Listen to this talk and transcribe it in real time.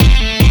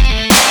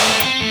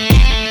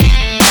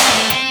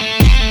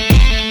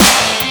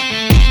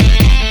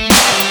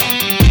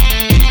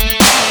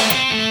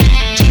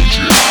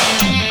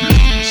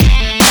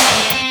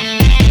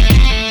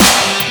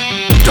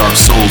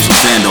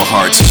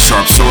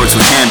Lords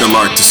with handle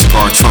art to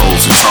scar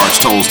trolls and charge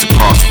tolls to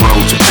cross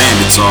roads where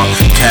bandits are.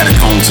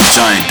 Catacombs and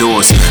giant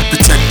doors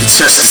protect the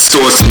chest of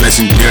stores of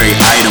legendary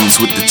items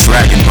with the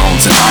dragon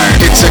bones and iron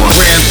It's a ore.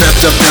 grand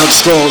theft of Elder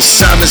Scrolls.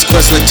 Simon's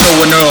Quest with Toe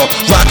and Earl.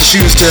 Rock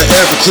shoes to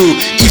every clue.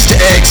 Easter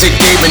eggs and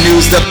gaming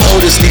news. The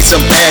POTUS need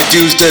some bad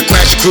dudes to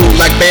crash crew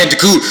like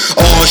Bandicoot.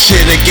 All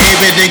shit and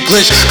gaming and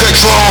glitch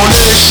control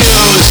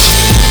issues.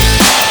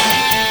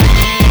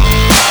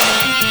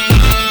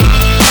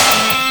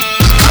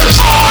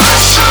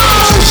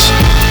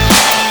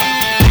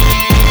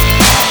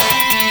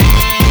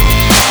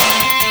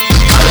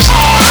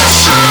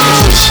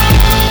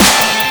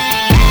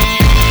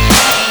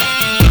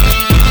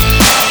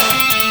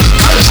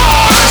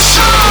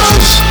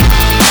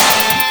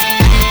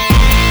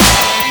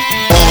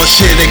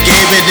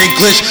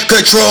 Glitch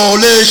control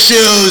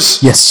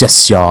issues.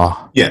 Yes,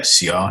 y'all.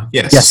 Yes, y'all.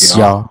 Yes,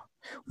 y'all.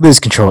 Liz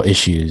Control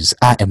Issues.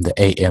 I am the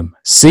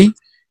AMC.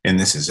 And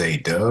this is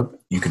A-Dub.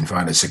 You can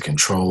find us at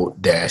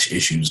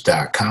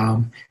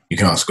control-issues.com. You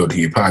can also go to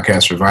your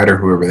podcast provider,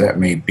 whoever that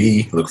may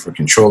be. Look for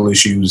Control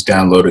Issues,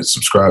 download it,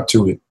 subscribe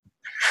to it,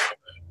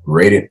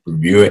 rate it,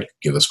 review it,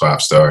 give us 5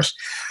 stars.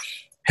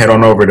 Head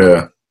on over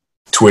to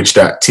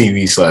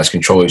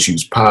twitch.tv/Control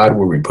Issues Pod,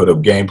 where we put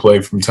up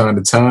gameplay from time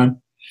to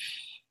time.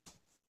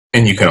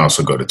 And you can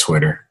also go to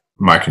Twitter.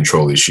 My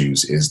Control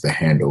Issues is the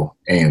handle.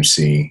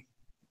 AMC,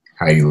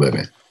 how you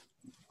living?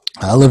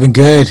 Living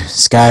good.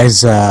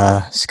 Sky's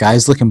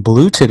looking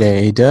blue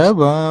today, Dub.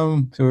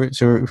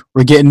 So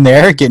we're getting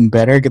there, getting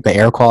better. Get the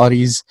air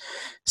quality's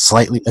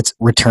slightly. It's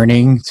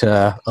returning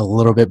to a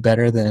little bit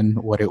better than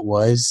what it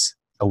was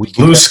a week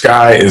ago. Blue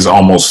sky is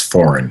almost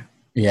foreign.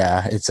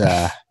 Yeah, it's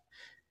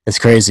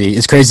crazy.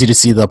 It's crazy to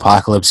see the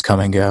apocalypse come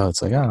and go.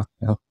 It's like, oh,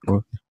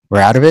 we're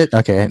out of it?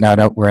 Okay, no,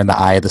 we're in the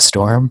eye of the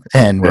storm,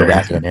 and we're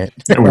back in it.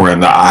 We're in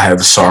the eye of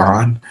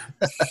Sauron.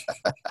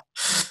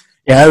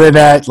 Yeah, other than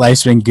that,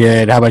 life's been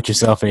good. How about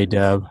yourself,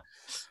 A-Dub?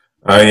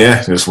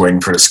 Yeah, just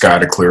waiting for the sky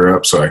to clear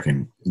up so I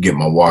can get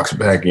my walks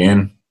back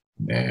in.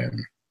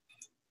 And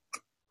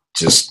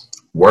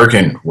just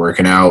working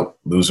out,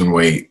 losing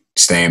weight,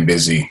 staying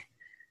busy,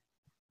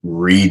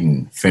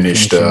 reading.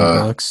 Finished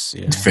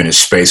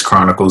Space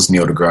Chronicles,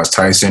 Neil deGrasse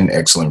Tyson.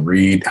 Excellent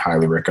read.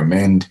 Highly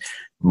recommend.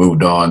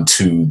 Moved on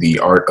to The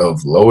Art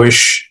of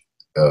Loish,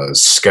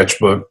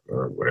 sketchbook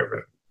or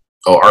whatever.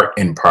 Oh, Art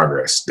in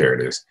Progress. There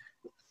it is.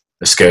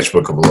 The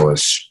sketchbook of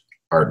Loish,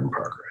 Art in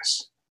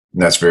Progress.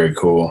 And that's very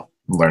cool.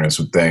 I'm learning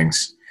some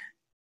things.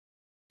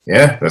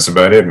 Yeah, that's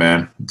about it,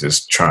 man.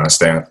 Just trying to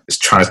stay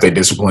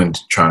disciplined,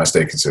 trying to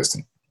stay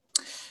consistent.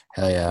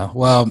 Hell yeah.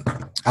 Well,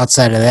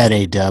 outside of that,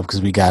 A-Dub,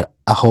 because we got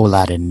a whole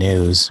lot of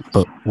news,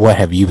 but what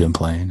have you been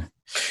playing?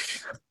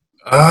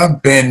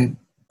 I've been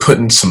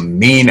putting some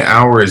mean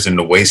hours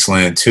into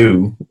Wasteland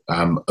 2.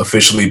 I'm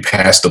officially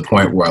past the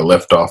point where I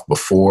left off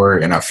before,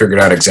 and I figured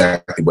out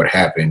exactly what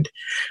happened,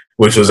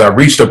 which was I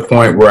reached a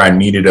point where I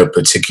needed a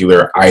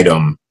particular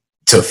item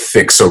to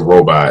fix a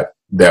robot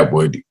that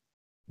would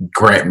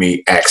grant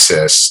me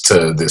access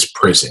to this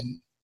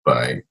prison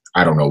by,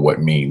 I don't know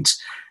what means,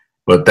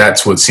 but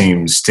that's what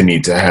seems to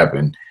need to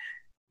happen.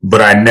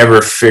 But I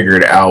never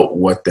figured out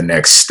what the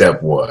next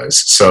step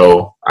was.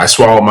 So I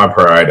swallowed my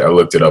pride. I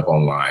looked it up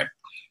online.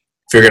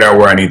 Figured out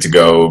where I need to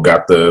go,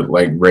 got the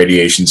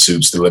radiation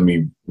suits to let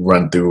me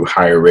run through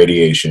higher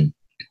radiation.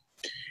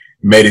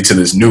 Made it to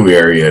this new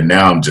area.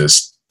 Now I'm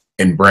just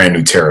in brand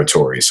new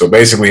territory. So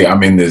basically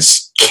I'm in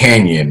this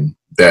canyon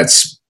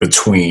that's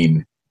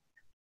between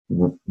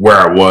where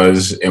I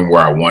was and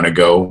where I want to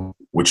go,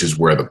 which is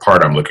where the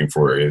part I'm looking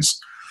for is.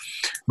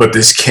 But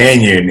this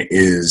canyon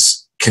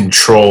is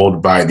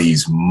controlled by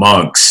these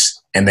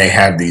monks, and they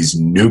have these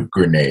nuke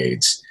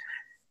grenades.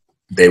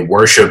 They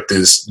worship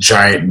this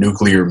giant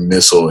nuclear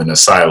missile in a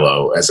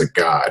silo as a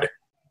god.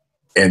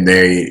 And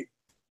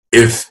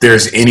if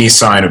there's any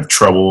sign of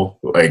trouble,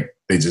 they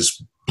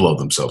just blow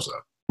themselves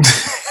up.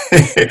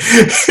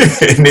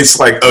 And it's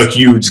like a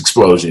huge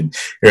explosion.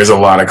 There's a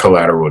lot of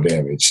collateral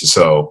damage.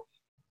 So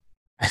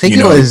I think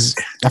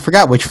I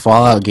forgot which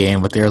Fallout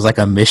game, but there was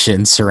a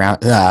mission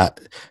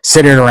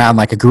centered around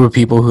a group of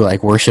people who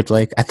worshipped,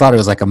 I thought it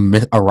was a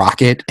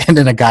rocket, and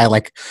then a guy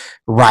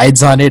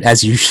rides on it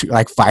as you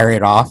fire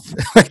it off.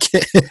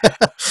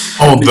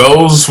 Oh,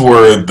 those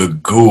were the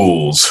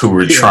ghouls who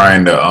were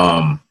trying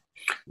to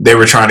they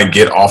were trying to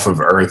get off of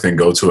Earth and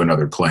go to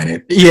another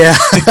planet. Yeah.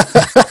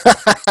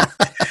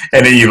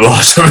 And then you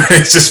lost them and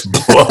it just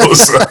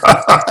blows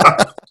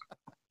up.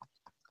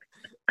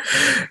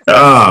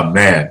 Oh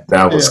man,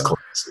 that was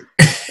classic.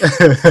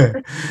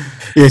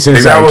 Yeah, so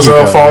that was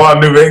Fallout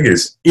New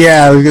Vegas.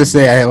 Yeah, I was gonna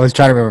say I was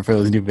trying to remember if it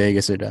was New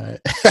Vegas or not.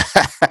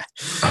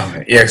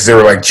 Yeah, because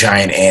there were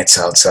giant ants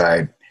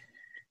outside.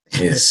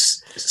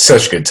 It's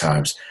such good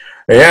times.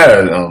 But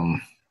yeah,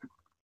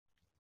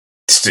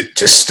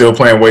 just still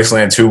playing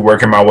Wasteland 2,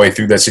 working my way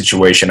through that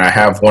situation. I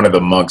have one of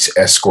the monks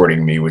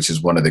escorting me, which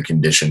is one of the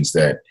conditions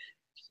that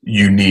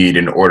you need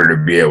in order to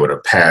be able to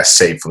pass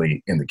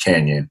safely in the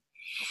canyon.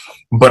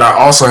 But I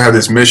also have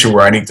this mission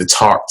where I need to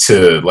talk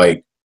to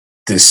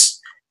this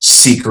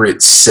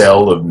secret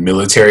cell of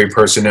military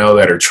personnel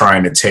that are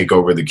trying to take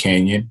over the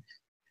canyon.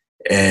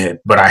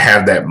 But I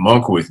have that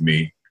monk with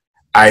me.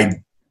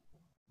 I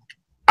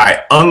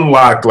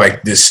unlocked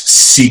like this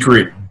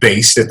secret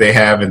base that they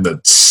have in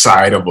the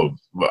side of a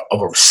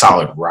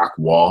solid rock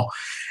wall,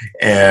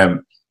 and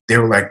they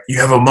were like, "You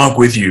have a monk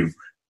with you."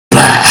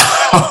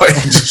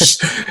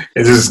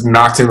 it just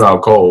knocked him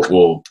out cold.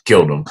 Well,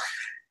 killed him.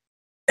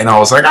 And I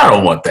was like, I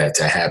don't want that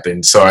to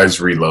happen. So I just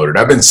reloaded.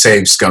 I've been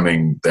save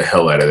scumming the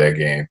hell out of that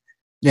game.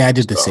 Yeah, I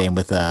did the same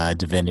with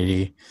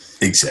Divinity.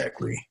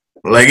 Exactly.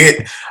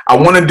 Like I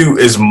want to do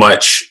as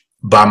much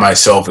by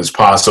myself as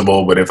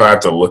possible, but if I have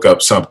to look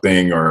up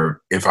something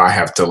or if I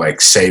have to like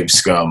save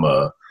scum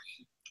a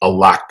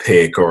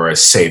lockpick or a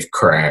safe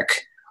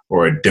crack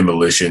or a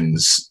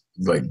demolitions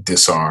like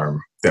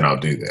disarm, then I'll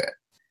do that.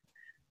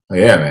 But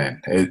yeah,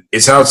 man,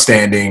 it's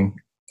outstanding.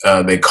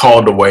 They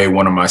called away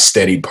one of my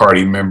steady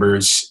party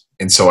members,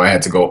 and so I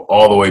had to go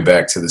all the way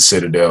back to the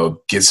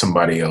Citadel, get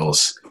somebody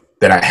else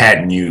that I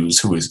hadn't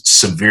used who was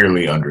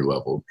severely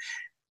underleveled.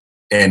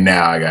 And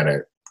now I got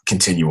to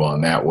continue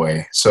on that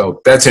way. So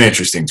that's an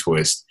interesting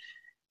twist.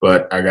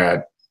 But I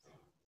got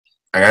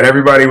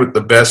everybody with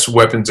the best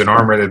weapons and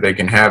armor that they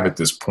can have at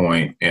this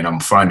point, and I'm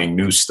finding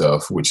new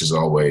stuff, which is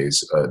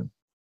always an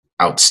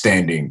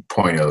outstanding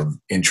point of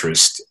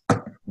interest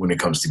when it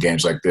comes to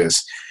games like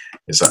this.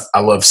 I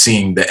love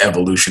seeing the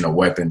evolution of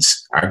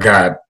weapons. I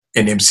got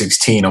an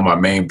M16 on my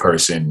main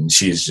person, and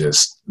she's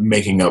just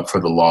making up for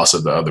the loss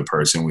of the other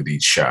person with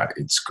each shot.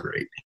 It's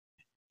great.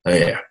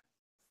 Yeah.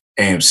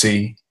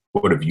 AMC,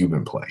 what have you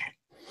been playing?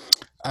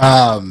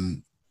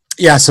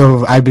 Yeah,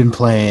 so I've been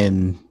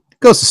playing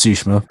Ghost of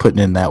Tsushima, putting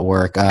in that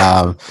work.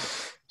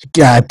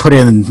 Yeah, I put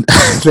in,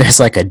 there's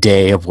like a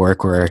day of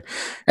work where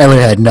I really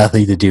had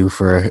nothing to do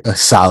for a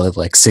solid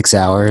like 6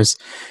 hours.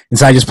 And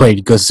so I just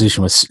played Ghost of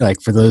Tsushima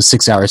like for those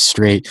 6 hours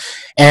straight.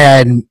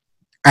 And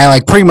I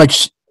like pretty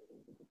much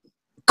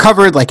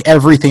covered like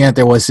everything that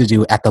there was to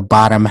do at the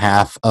bottom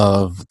half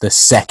of the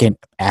second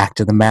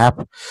act of the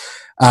map.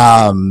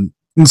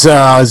 And so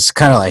I was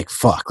kind of like,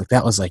 fuck, like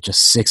that was like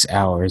just 6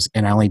 hours,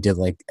 and I only did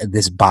like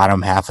this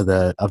bottom half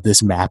of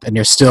this map, and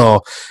there's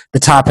still the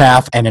top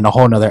half and then a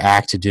whole nother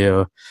act to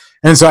do.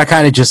 And so I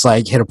kind of just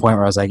like hit a point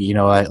where I was like, you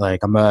know what, like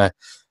I'm gonna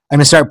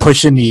start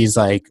pushing these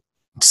like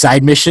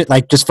side mission,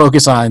 like just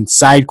focus on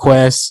side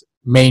quests,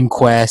 main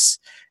quests,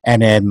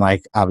 and then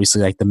like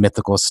obviously like the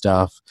mythical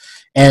stuff,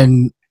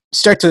 and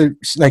start to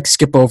like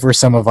skip over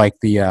some of like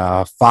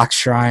the Fox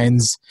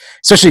shrines,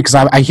 especially because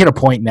I hit a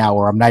point now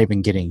where I'm not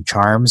even getting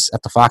charms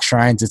at the Fox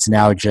shrines. It's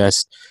now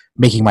just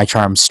making my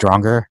charms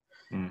stronger.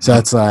 Mm-hmm. So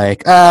it's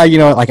like, you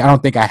know, like I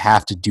don't think I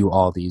have to do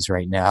all these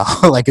right now.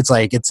 like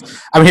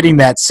I'm hitting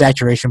that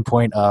saturation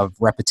point of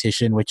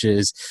repetition, which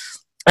is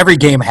every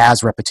game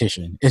has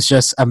repetition. It's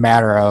just a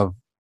matter of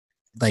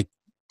like,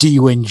 do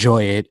you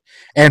enjoy it?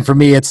 And for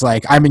me, it's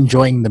like I'm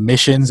enjoying the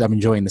missions, I'm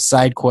enjoying the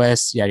side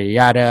quests, yada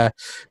yada.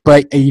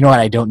 But you know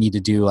what? I don't need to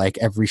do like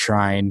every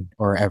shrine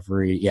or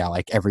every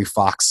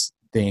Fox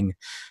thing.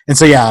 And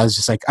so yeah, I was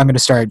just like, I'm gonna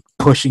start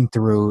pushing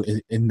through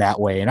in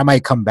that way, and I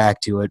might come back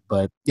to it.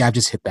 But yeah, I've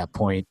just hit that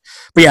point.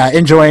 But yeah,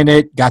 enjoying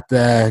it. Got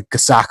the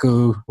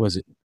Gosaku. Was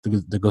it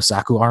the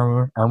Gosaku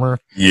armor?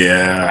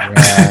 Yeah,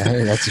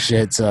 that's the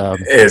shit.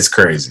 It's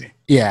crazy.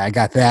 Yeah, I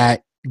got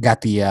that. Got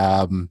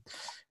the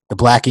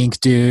black ink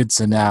dude,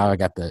 so now I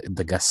got the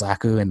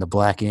Gosaku and the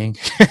black ink.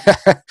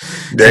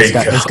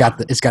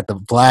 It's got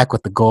the black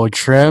with the gold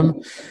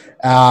trim.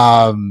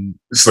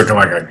 It's looking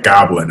like a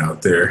goblin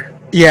out there.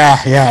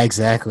 Yeah,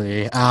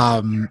 exactly.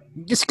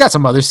 It's got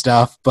some other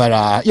stuff,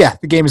 but yeah,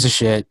 the game is a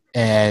shit,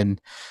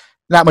 and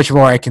not much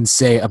more I can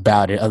say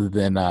about it other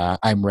than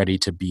I'm ready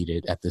to beat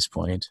it at this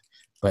point.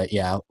 But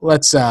yeah,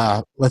 let's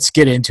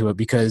get into it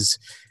because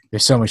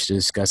there's so much to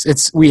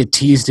discuss. We had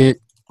teased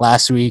it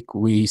last week.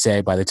 We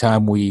say by the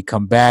time we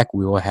come back,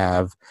 we will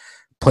have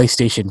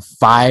PlayStation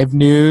 5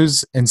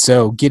 news. And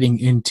so getting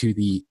into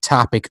the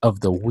topic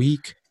of the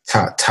week.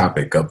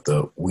 Topic of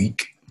the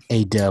week.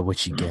 A-Dub,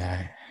 what you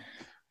got?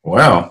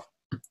 Well,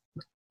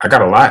 I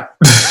got a lot.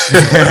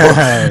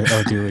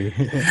 Oh, do we?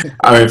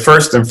 I mean,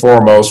 first and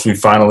foremost, we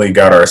finally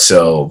got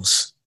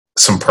ourselves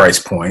some price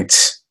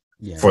points.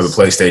 Yes. For the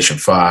PlayStation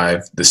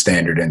 5, the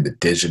standard and the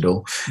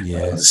digital.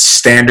 Yes.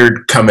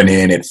 Standard coming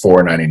in at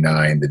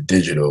 $499, the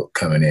digital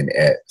coming in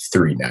at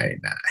 $399.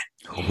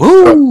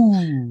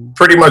 Woo!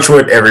 Pretty much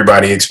what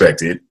everybody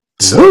expected.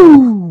 So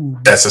woo!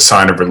 That's a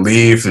sign of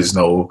relief. There's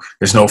no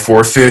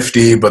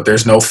 $450, but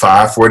there's no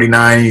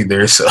 $549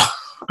 either. So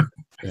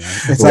yeah.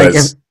 It's like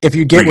if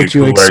you get what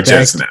you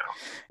expect.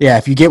 Yeah,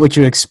 if you get what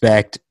you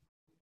expect,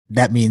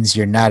 that means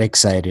you're not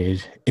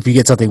excited. If you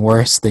get something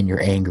worse, then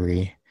you're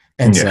angry.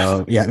 And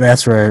so, yeah,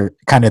 that's where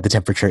kind of the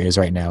temperature is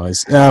right now.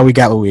 Is we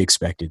got what we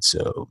expected,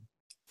 so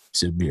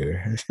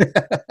beer.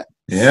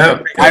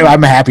 Yeah,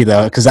 I'm happy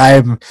though because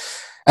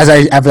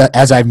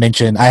as I've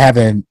mentioned, I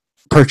haven't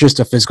purchased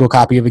a physical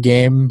copy of a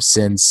game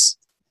since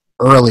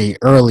early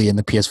in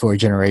the PS4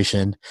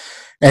 generation,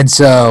 and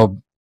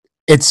so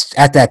it's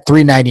at that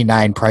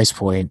 $399 price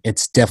point.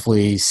 It's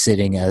definitely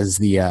sitting as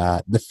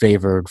the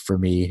favored for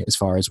me as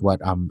far as what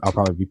I'll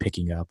probably be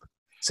picking up.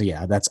 So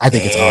yeah, I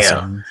think it's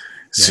awesome.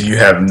 So you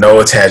have no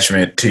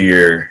attachment to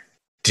your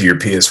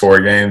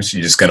PS4 games.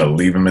 You're just gonna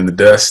leave them in the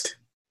dust.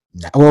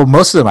 Well,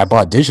 most of them I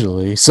bought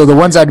digitally. So the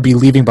ones I'd be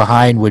leaving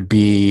behind would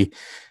be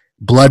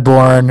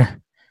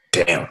Bloodborne,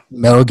 Damn.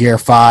 Metal Gear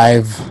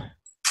 5,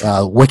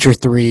 Witcher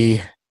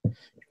 3,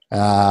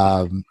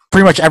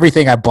 pretty much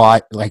everything I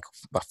bought, like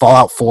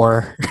Fallout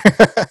 4.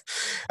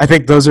 I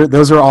think those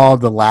are all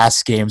the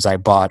last games I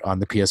bought on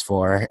the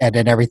PS4, and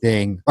then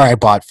I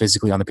bought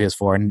physically on the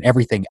PS4, and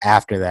everything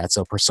after that.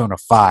 So Persona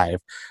 5,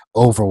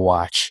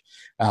 Overwatch,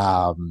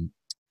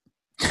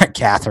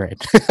 Catherine,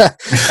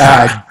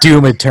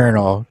 Doom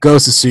Eternal,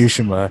 Ghost of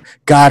Tsushima,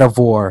 God of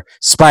War,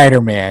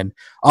 Spider-Man.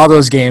 All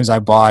those games I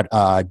bought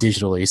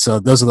digitally. So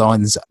those are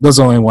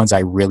the only ones I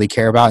really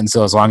care about. And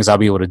so as long as I'll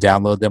be able to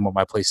download them on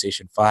my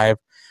PlayStation 5,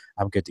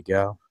 I'm good to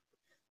go.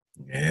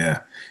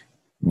 Yeah.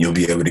 You'll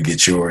be able to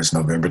get yours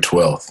November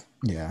 12th.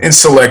 Yeah. In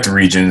select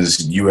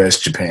regions, US,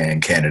 Japan,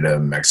 Canada,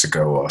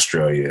 Mexico,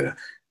 Australia,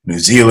 New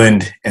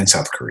Zealand, and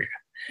South Korea.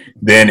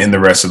 Then in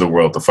the rest of the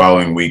world the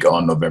following week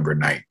on November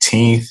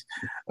 19th.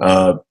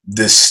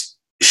 This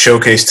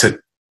showcase took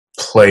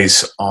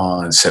place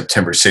on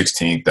September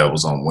 16th. That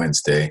was on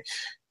Wednesday.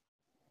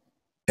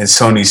 And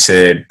Sony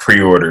said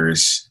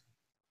pre-orders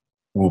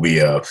will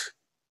be up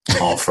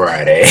on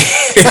Friday.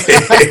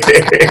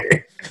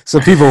 So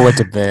people went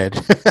to bed.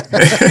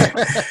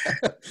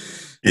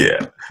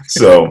 Yeah.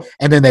 So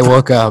and then they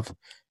woke up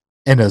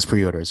and those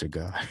pre-orders are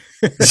gone.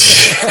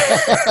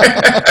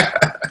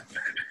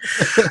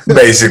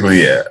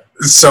 Basically, yeah.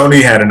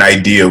 Sony had an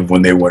idea of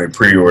when they wanted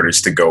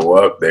pre-orders to go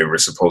up. They were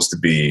supposed to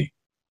be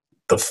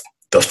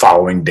the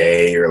following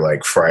day or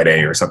like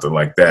Friday or something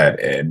like that.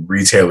 And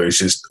retailers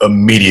just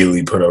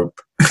immediately put up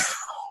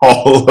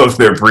all of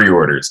their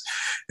pre-orders.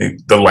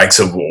 The likes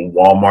of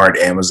Walmart,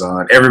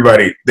 Amazon,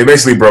 everybody, they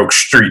basically broke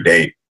street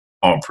date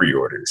on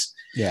pre-orders.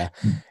 Yeah.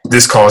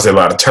 This caused a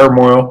lot of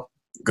turmoil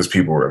because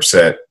people were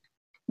upset.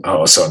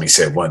 Oh, Sony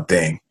said one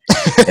thing.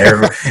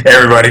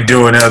 Everybody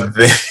doing other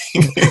thing.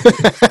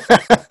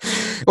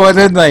 Well,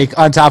 then, like,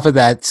 on top of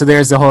that, so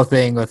there's the whole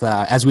thing with,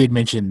 as we had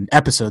mentioned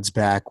episodes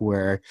back,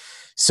 where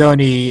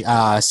Sony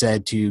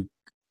said to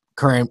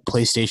current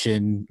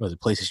PlayStation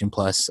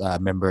Plus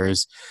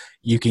members,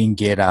 you can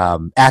get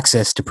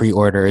access to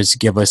pre-orders,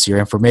 give us your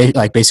information,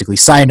 like basically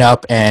sign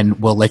up, and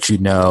we'll let you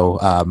know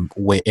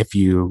if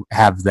you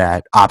have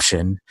that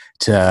option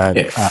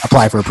to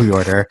apply for a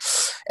pre-order.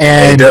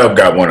 And Dub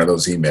got one of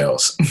those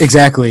emails.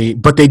 Exactly,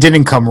 but they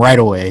didn't come right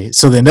away.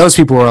 So then those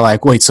people were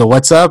like, wait, so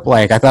what's up?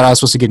 Like, I thought I was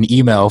supposed to get an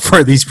email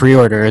for these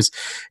pre-orders.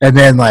 And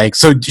then, like,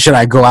 so should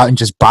I go out and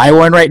just buy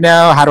one right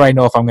now? How do I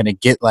know if I'm going to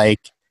get,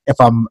 like, if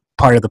I'm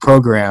part of the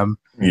program?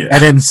 Yeah.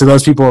 And then, so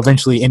those people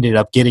eventually ended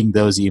up getting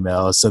those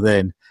emails. So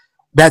then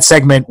that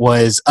segment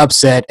was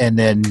upset and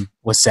then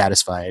was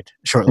satisfied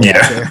shortly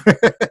after.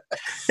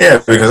 Yeah,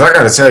 because I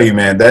got to tell you,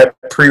 man, that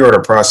pre-order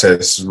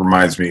process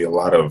reminds me a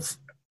lot of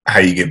how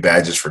you get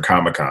badges for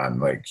Comic-Con.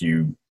 Like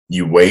you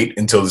wait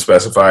until the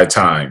specified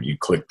time, you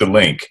click the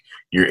link,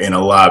 you're in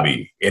a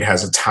lobby, it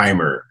has a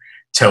timer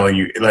telling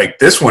you, like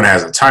this one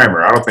has a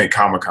timer. I don't think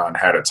Comic-Con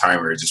had a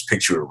timer, it just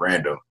picked you at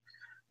random.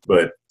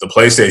 But the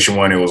PlayStation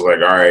one, it was like,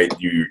 all right,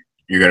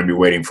 you're going to be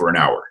waiting for an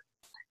hour.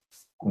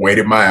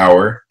 Waited my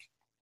hour,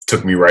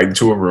 took me right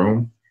into a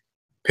room,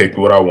 picked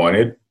what I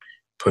wanted,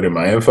 put in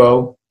my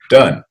info,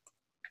 done.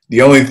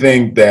 The only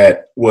thing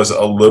that was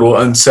a little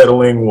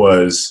unsettling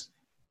was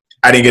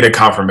I didn't get a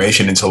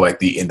confirmation until like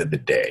the end of the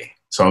day.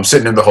 So I'm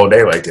sitting there the whole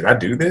day like, did I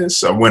do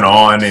this? I went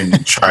on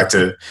and tried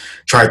to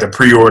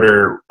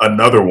pre-order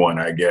another one,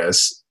 I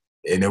guess.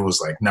 And it was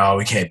like, no,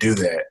 we can't do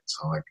that.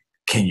 So I'm like,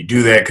 can you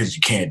do that because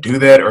you can't do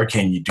that? Or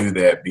can you do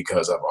that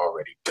because I've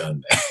already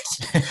done that?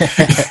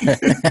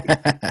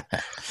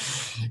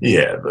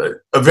 Yeah, but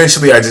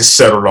eventually I just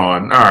settled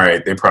on, all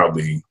right, it'll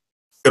probably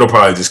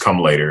just come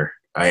later.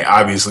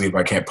 Obviously, if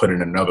I can't put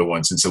in another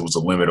one, since it was a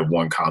limit of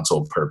one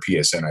console per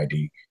PSN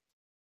ID,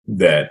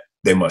 that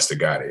they must have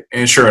got it.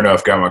 And sure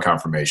enough, got my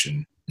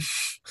confirmation.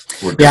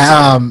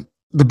 Yeah,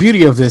 the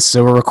beauty of this,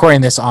 so we're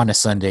recording this on a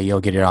Sunday,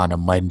 you'll get it on a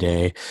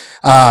Monday.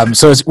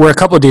 So we're a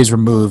couple of days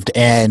removed,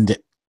 and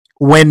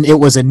when it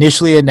was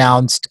initially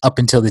announced up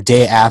until the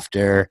day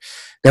after,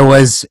 there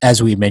was,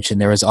 as we mentioned,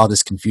 there was all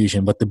this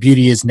confusion. But the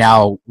beauty is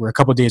now we're a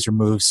couple of days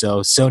removed, so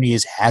Sony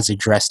has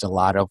addressed a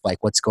lot of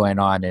like what's going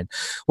on. And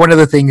one of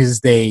the things is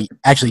they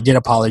actually did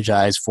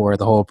apologize for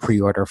the whole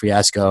pre-order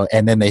fiasco,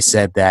 and then they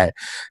said that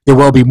there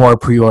will be more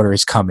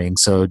pre-orders coming.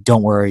 So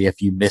don't worry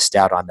if you missed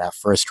out on that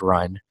first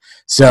run.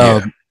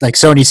 So like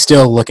Sony's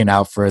still looking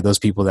out for those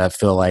people that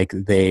feel like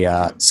they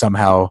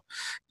somehow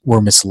were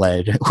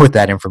misled with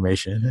that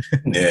information.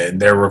 Yeah,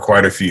 there were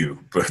quite a few,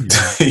 but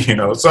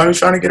Sony's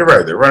trying to get it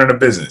right. They're running a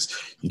business.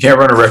 You can't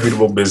run a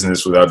reputable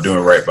business without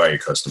doing right by your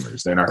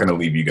customers. They're not going to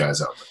leave you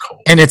guys out in the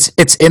cold. And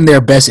it's in their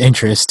best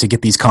interest to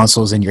get these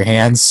consoles in your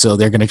hands, so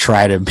they're going to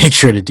try to make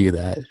sure to do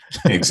that.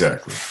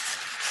 Exactly.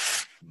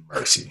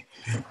 Mercy.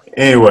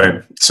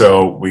 Anyway,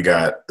 so we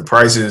got the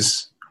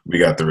prices, we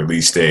got the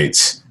release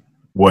dates.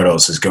 What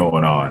else is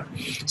going on?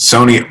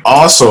 Sony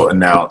also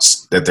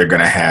announced that they're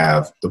going to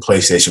have the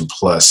PlayStation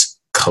Plus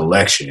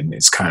collection.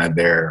 It's kind of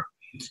their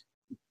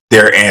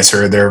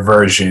answer, their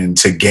version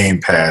to Game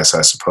Pass,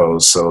 I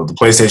suppose. So the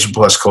PlayStation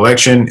Plus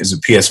collection is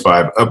a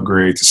PS5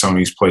 upgrade to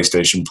Sony's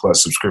PlayStation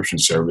Plus subscription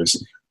service,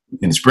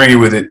 and it's bringing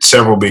with it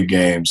several big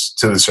games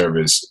to the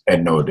service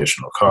at no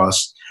additional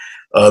cost.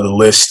 The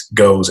list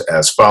goes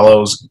as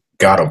follows: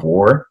 God of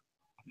War,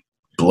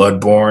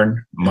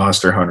 Bloodborne,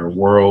 Monster Hunter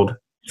World,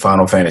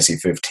 Final Fantasy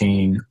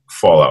 15,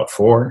 Fallout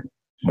 4,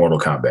 Mortal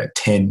Kombat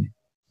 10,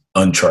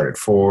 Uncharted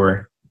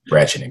 4,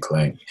 Ratchet and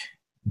Clank,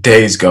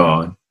 Days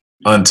Gone,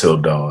 Until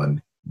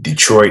Dawn,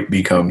 Detroit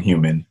Become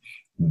Human,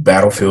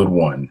 Battlefield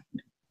 1,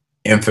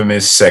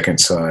 Infamous Second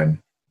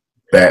Son,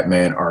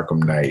 Batman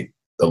Arkham Knight,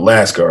 The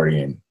Last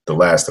Guardian, The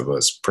Last of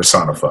Us,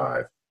 Persona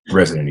 5,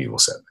 Resident Evil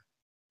 7.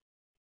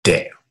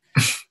 Damn.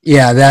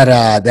 Yeah,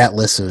 that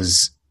list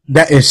was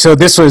so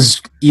this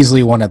was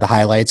easily one of the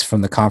highlights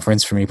from the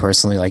conference for me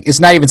personally. Like, it's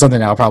not even something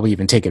I'll probably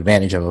even take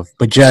advantage of,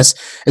 but just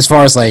as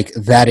far as like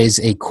that is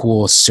a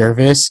cool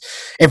service.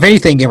 If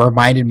anything, it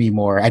reminded me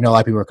more. I know a lot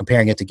of people are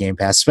comparing it to Game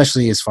Pass,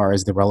 especially as far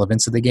as the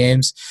relevance of the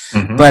games.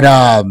 Mm-hmm. But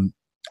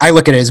I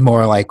look at it as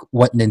more like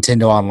what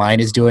Nintendo Online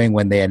is doing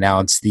when they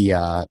announced the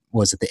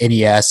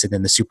NES and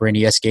then the Super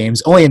NES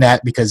games. Only in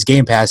that because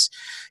Game Pass,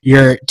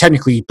 you're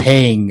technically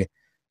paying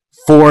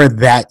for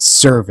that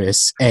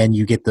service and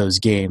you get those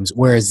games,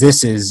 whereas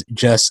this is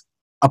just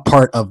a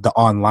part of the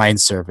online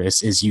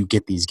service is you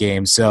get these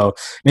games. So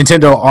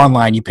Nintendo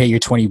Online, you pay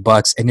your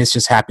 $20 and this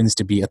just happens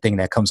to be a thing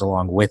that comes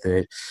along with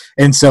it.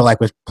 And so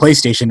like with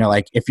PlayStation, they're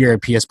like, if you're a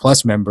PS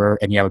Plus member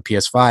and you have a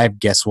PS5,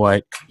 guess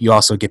what? You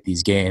also get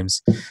these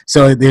games.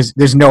 So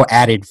there's no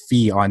added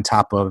fee on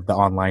top of the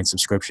online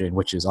subscription,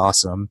 which is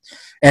awesome.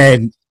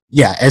 And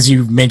yeah, as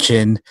you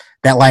mentioned,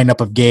 that lineup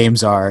of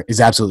games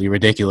is absolutely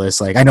ridiculous.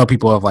 Like, I know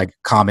people have like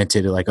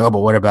commented like, oh, but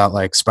what about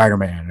like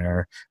Spider-Man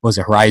or was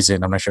it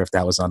Horizon? I'm not sure if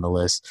that was on the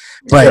list.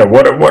 But yeah,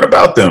 what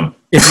about them?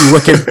 If you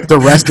look at the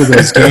rest of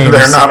those games,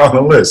 they're not on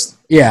the list.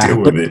 Yeah,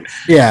 deal with it.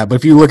 Yeah, but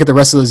if you look at the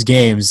rest of those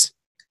games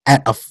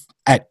at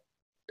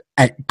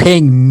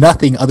paying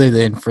nothing other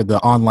than for the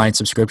online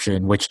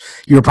subscription, which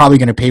you're probably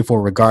going to pay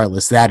for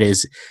regardless, that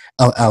is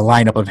a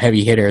lineup of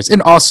heavy hitters,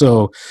 and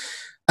also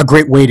a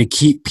great way to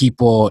keep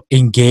people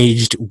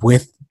engaged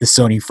with the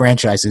Sony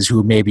franchises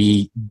who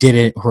maybe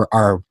didn't or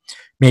are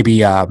maybe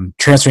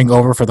transferring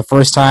over for the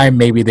first time.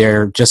 Maybe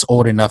they're just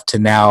old enough to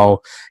now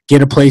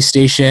get a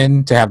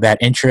PlayStation to have that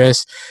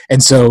interest.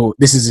 And so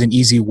this is an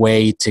easy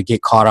way to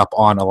get caught up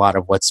on a lot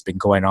of what's been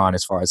going on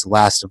as far as The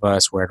Last of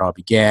Us, where it all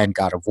began,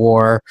 God of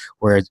War,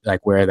 where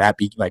that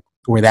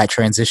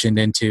transitioned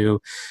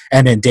into,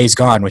 and then Days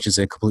Gone, which is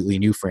a completely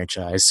new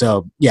franchise.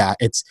 So yeah,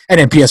 and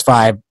then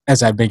PS5,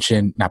 as I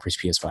mentioned, not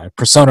PS5,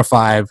 Persona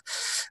 5,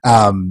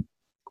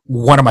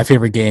 one of my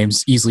favorite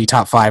games, easily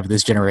top 5 of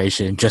this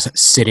generation, just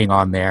sitting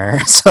on there.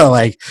 So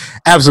like,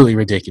 absolutely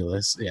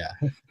ridiculous. Yeah.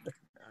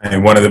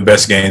 And one of the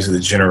best games of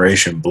the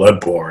generation,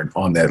 Bloodborne,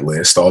 on that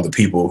list. All the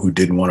people who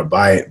didn't want to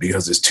buy it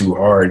because it's too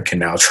hard can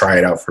now try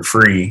it out for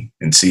free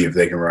and see if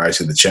they can rise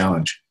to the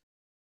challenge.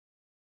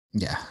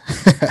 Yeah.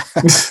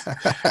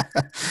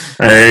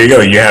 There you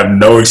go. You have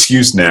no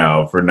excuse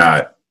now for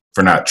not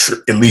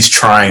at least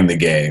trying the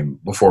game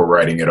before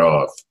writing it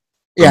off.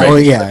 Yeah, well,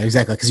 yeah,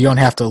 exactly. Because you don't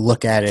have to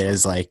look at it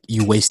as like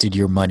you wasted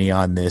your money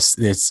on this.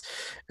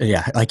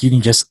 Yeah, like you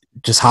can just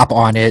hop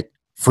on it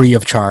free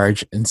of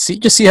charge and see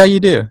how you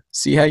do.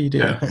 See how you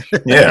do.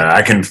 Yeah,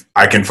 I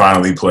can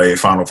finally play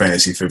Final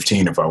Fantasy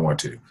 15 if I want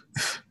to.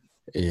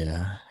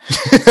 Yeah.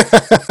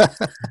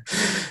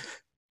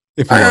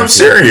 I'm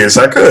serious.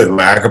 I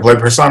could play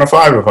Persona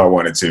 5 if I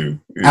wanted to.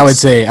 I would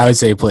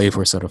say play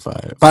Persona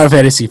 5. Final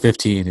Fantasy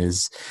 15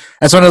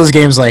 that's one of those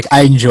games like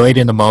I enjoyed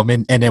in the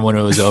moment, and then when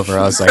it was over,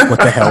 I was like,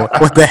 what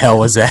the hell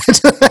was that?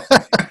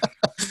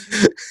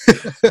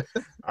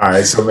 All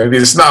right, so maybe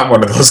it's not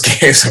one of those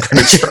games I'm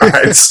going to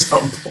try at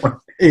some point.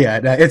 Yeah,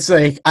 no, it's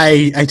like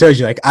I told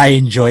you, like I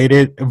enjoyed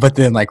it, but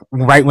then like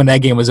right when that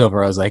game was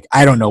over, I was like,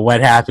 I don't know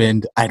what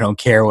happened. I don't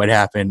care what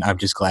happened. I'm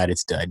just glad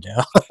it's done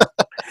now.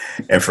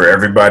 And for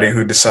everybody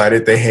who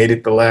decided they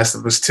hated The Last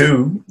of Us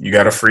 2, you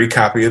got a free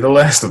copy of The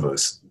Last of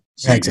Us.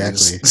 So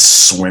exactly. You can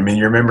swim in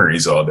your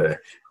memories all day.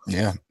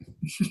 Yeah.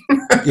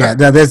 Yeah,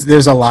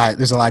 there's a lot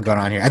going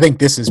on here. I think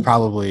this is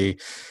probably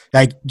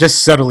like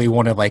just subtly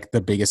one of like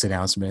the biggest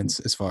announcements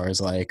as far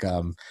as like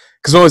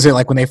because what was it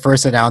like when they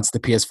first announced the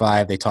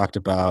PS5, they talked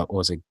about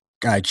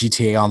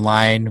GTA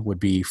Online would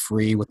be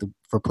free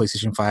for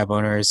PlayStation 5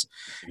 owners.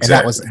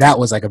 Exactly. And that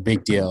was like a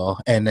big deal.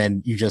 And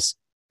then you just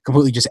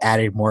completely just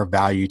added more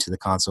value to the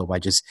console by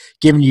just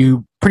giving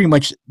you pretty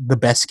much the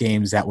best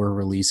games that were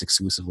released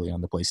exclusively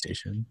on the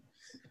PlayStation.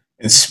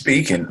 And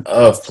speaking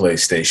of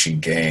PlayStation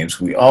games,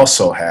 we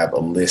also have a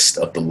list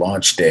of the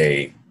launch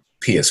day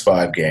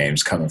PS5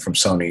 games coming from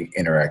Sony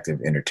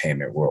Interactive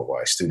Entertainment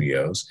Worldwide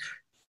Studios.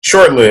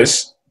 Short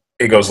list,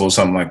 it goes a little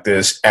something like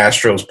this: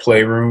 Astro's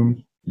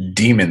Playroom,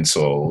 Demon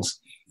Souls,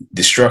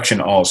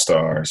 Destruction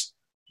All-Stars,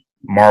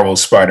 Marvel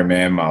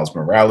Spider-Man Miles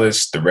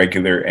Morales, the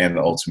regular and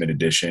the Ultimate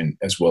Edition,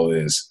 as well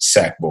as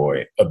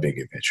Sackboy: A Big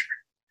Adventure.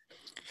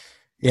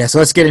 Yeah, so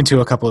let's get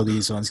into a couple of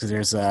these ones because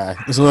there's a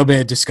little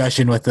bit of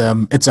discussion with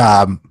them. It's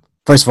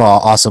first of all,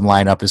 awesome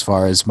lineup as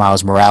far as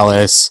Miles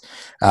Morales.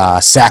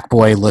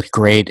 Sackboy looked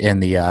great in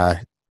the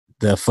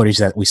footage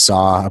that we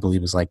saw. I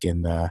believe it was like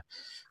in the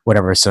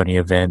whatever Sony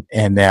event,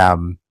 and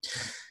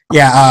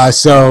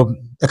so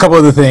a couple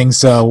of the things.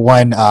 So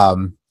one,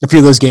 a few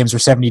of those games were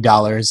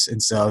 $70,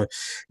 and so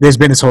there's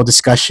been this whole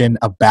discussion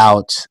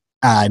about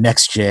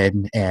next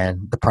gen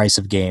and the price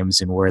of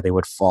games and where they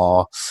would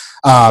fall,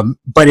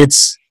 but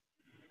it's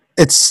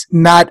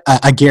not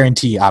a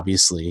guarantee,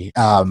 obviously.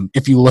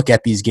 If you look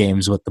at these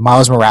games with the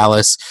Miles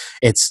Morales,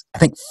 it's I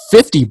think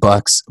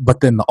 $50,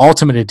 but then the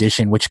Ultimate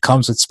Edition, which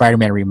comes with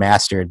Spider-Man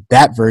Remastered,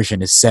 that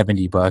version is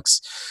 $70.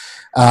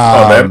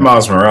 That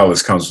Miles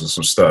Morales comes with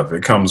some stuff.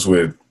 It comes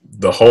with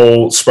the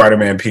whole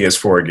Spider-Man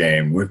PS4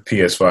 game with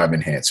PS5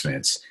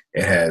 enhancements.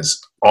 It has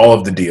all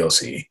of the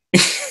DLC.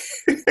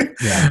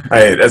 Yeah,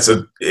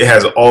 it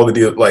has all the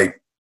deal,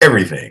 like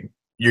everything.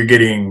 You're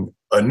getting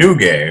a new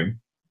game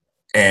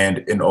and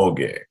an old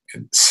game,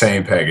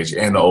 same package,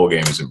 and the old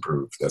game is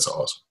improved. That's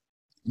awesome.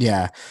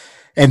 yeah.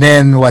 And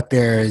then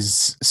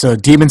so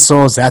Demon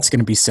Souls, that's going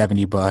to be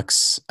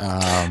 $70.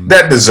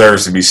 That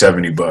deserves to be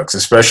 $70,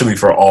 especially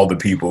for all the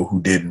people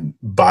who didn't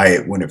buy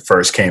it when it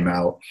first came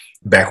out,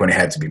 back when it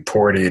had to be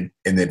ported,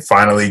 and then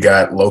finally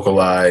got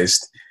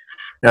localized.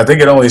 And I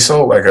think it only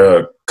sold like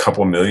a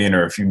couple million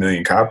or a few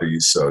million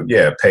copies. So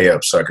yeah, pay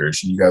up,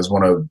 suckers. You guys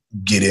want to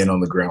get in on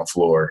the ground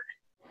floor,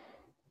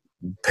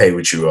 pay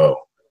what you owe.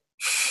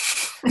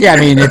 Yeah,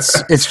 I mean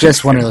it's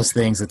just one of those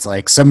things. It's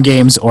like some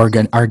games are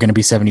going to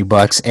be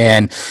 $70,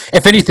 and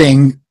if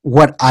anything,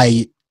 what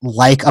I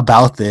like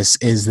about this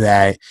is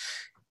that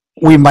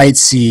we might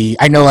see.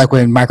 I know, like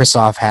when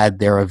Microsoft had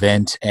their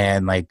event,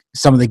 and like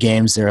some of the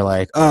games, they're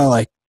like, oh,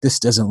 like this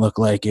doesn't look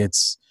like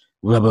it's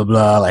blah blah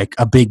blah, like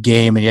a big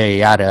game and yada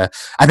yada.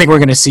 I think we're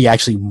going to see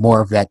actually more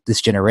of that this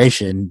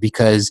generation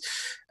because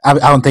I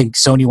don't think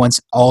Sony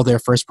wants all their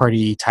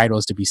first-party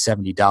titles to be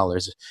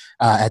 $70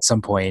 at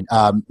some point.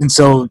 And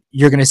so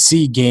you're going to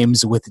see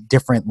games with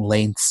different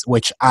lengths,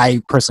 which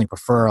I personally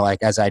prefer.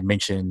 Like, as I'd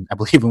mentioned, I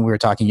believe when we were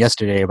talking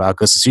yesterday about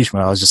Ghost of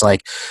Tsushima, I was just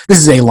like, this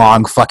is a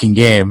long fucking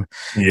game.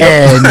 Yep.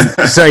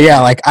 And so, yeah,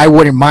 like I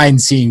wouldn't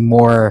mind seeing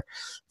more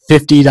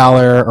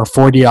 $50 or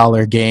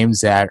 $40 games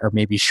that are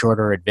maybe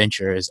shorter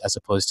adventures as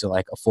opposed to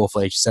like a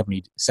full-fledged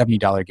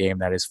 $70 game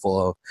that is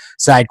full of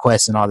side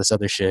quests and all this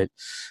other shit.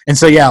 And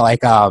so, yeah,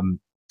 like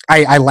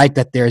I like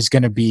that there's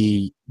going to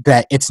be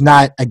that it's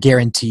not a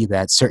guarantee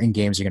that certain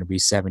games are going to be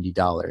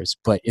 $70,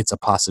 but it's a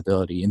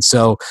possibility. And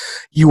so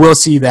you will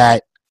see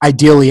that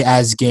ideally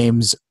as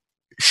games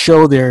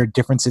show their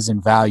differences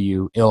in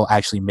value, it'll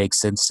actually make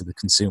sense to the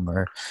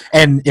consumer.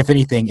 And if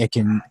anything, it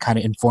can kind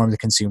of inform the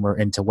consumer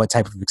into what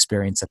type of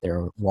experience that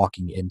they're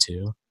walking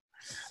into.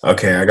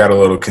 Okay, I got a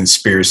little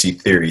conspiracy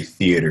theory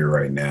theater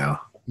right now.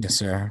 Yes,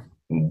 sir.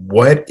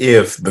 What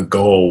if the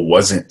goal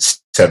wasn't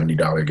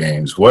 $70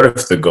 games? What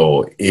if the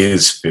goal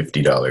is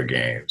 $50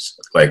 games?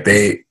 Like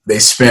they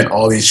spent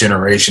all these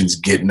generations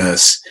getting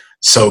us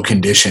so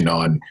conditioned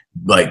on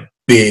like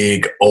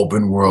big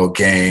open world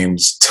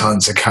games,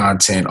 tons of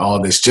content, all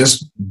this,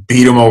 just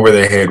beat them over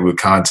the head with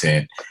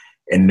content.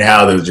 And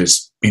now they'll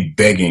just be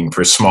begging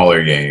for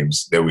smaller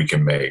games that we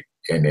can make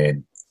and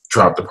then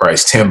drop the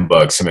price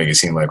 $10 to make it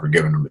seem like we're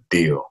giving them a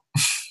deal.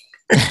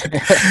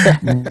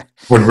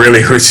 When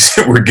really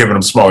we're giving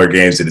them smaller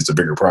games and it's a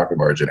bigger profit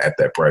margin at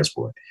that price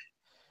point.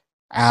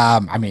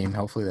 I mean,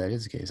 hopefully that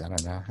is the case. I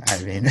don't know.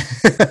 I mean,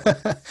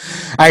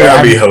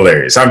 that'd be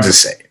hilarious. I'm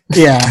just saying.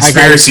 Yeah,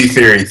 conspiracy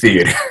theory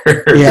theater.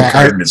 Yeah, the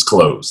curtain is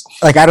closed.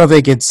 Like, I don't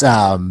think it's.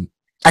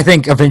 I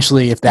think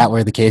eventually, if that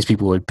were the case,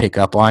 people would pick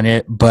up on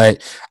it.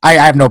 But I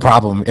have no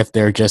problem if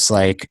they're just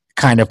like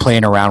kind of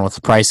playing around with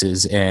the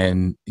prices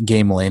and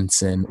game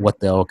lengths and what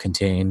they'll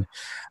contain.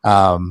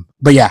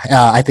 But yeah,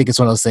 I think it's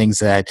one of those things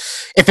that,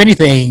 if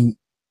anything,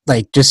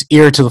 like just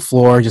ear to the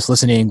floor, just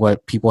listening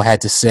what people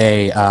had to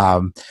say.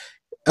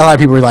 A lot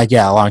of people were like,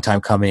 yeah, a long time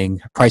coming.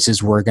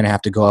 Prices were going to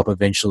have to go up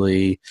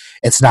eventually.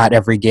 It's not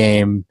every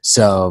game,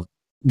 so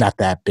not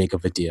that big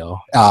of a deal.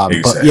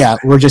 Exactly. But yeah,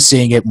 we're just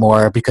seeing it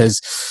more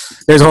because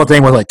there's a whole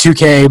thing with like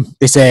 2K.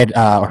 They said,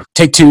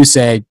 Take-Two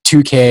said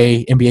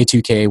 2K, NBA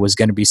 2K was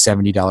going to be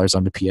 $70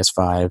 on the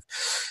PS5.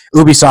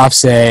 Ubisoft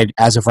said,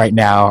 as of right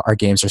now, our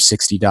games are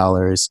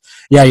 $60.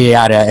 Yada,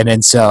 yada. And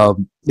then so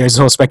there's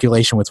a whole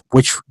speculation with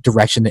which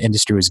direction the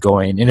industry is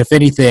going. And if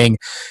anything,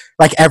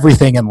 like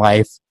everything in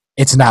life,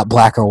 it's not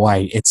black or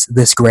white. It's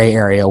this gray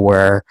area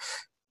where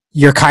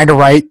you're kind of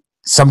right.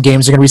 Some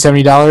games are going to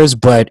be $70,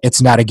 but it's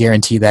not a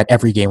guarantee that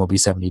every game will be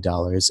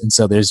 $70. And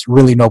so there's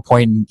really no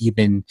point in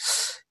even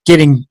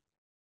getting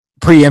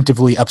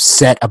preemptively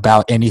upset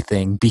about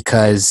anything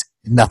because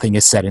nothing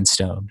is set in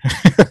stone.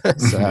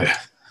 So,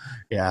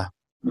 yeah.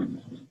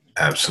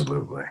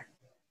 Absolutely.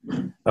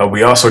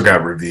 We also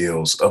got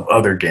reveals of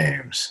other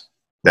games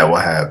that will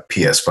have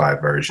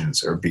PS5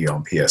 versions or be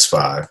on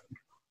PS5.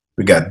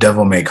 We got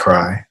Devil May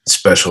Cry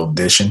Special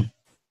Edition,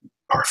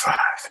 Part 5.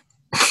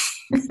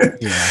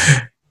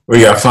 Yeah.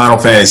 We got Final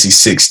Fantasy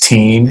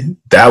 16.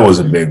 That was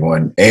a big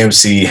one.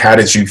 AMC, how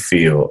did you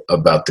feel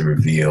about the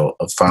reveal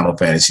of Final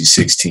Fantasy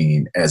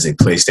 16 as a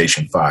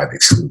PlayStation 5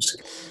 exclusive?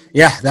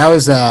 Yeah, that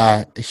was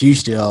a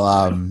huge deal.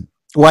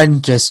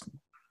 One, just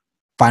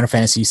Final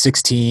Fantasy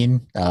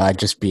 16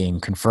 just being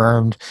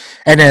confirmed,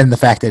 and then the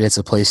fact that it's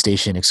a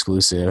PlayStation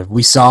exclusive.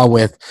 We saw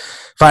with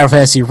Final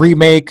Fantasy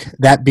Remake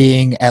that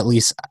being at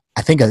least,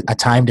 I think, a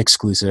timed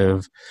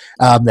exclusive,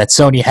 that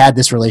Sony had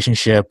this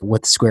relationship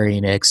with Square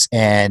Enix,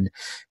 and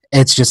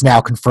it's just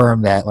now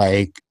confirmed that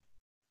like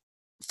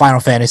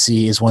Final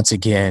Fantasy is once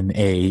again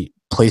a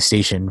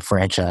PlayStation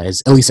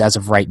franchise, at least as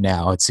of right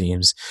now, it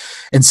seems.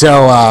 And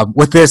so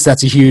with this,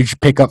 that's a huge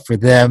pickup for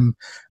them.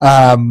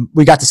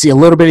 We got to see a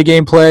little bit of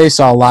gameplay,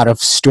 saw a lot of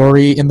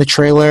story in the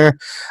trailer.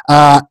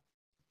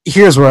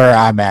 Here's where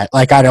I'm at.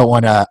 Like, I don't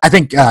want to. I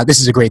think this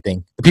is a great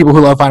thing. The people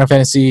who love Final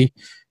Fantasy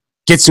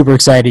get super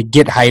excited,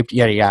 get hyped,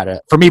 yada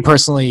yada. For me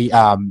personally,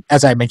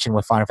 as I mentioned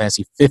with Final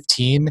Fantasy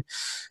 15,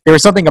 there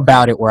was something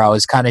about it where I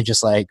was kind of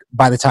just like,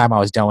 by the time I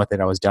was done with it,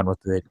 I was done with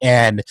it.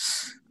 And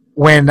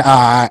when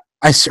I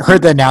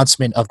heard the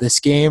announcement of this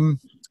game,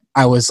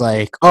 I was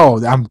like,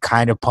 oh, I'm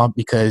kind of pumped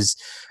because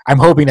I'm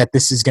hoping that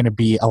this is going to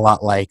be a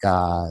lot like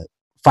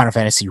Final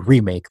Fantasy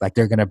Remake. Like,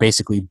 they're going to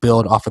basically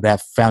build off of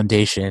that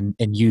foundation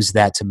and use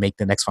that to make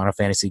the next Final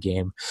Fantasy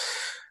game.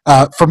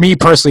 For me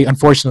personally,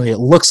 unfortunately, it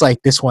looks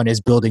like this one is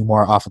building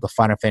more off of the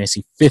Final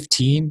Fantasy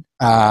 15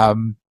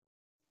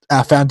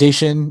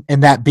 foundation,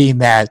 and that being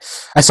that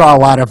I saw a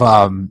lot of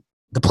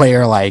the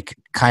player like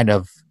kind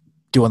of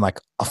doing like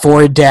a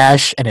forward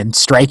dash and then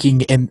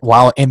striking in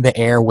while in the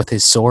air with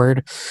his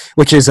sword,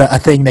 which is a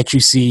thing that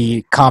you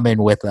see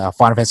common with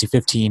Final Fantasy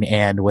 15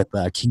 and with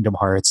Kingdom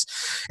Hearts,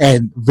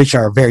 and which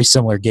are very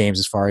similar games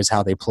as far as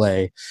how they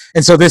play.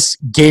 And so this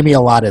gave me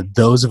a lot of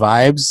those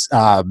vibes.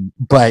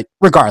 But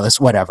regardless,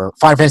 whatever.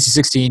 Final Fantasy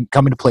 16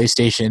 coming to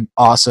PlayStation,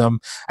 awesome.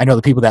 I know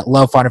the people that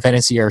love Final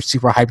Fantasy are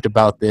super hyped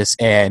about this,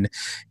 and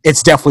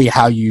it's definitely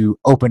how you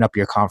open up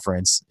your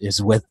conference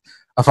is with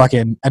a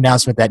fucking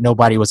announcement that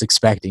nobody was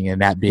expecting,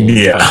 and that being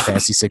Final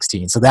Fantasy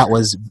 16. So that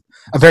was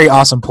a very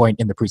awesome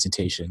point in the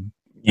presentation.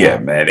 Yeah,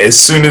 man. As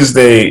soon as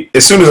you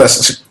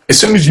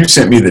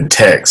sent me the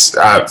text,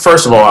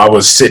 first of all, I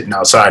was sitting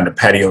outside in the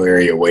patio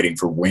area waiting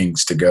for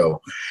Wings to go,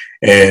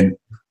 and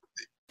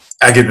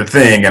I get the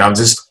thing, and I'm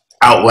just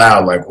out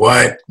loud like,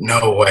 "What?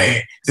 No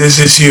way! This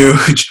is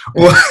huge!"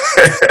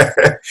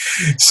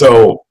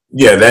 So.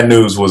 Yeah, that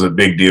news was a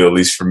big deal, at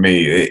least for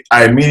me.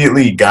 I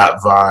immediately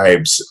got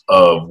vibes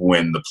of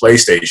when the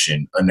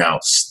PlayStation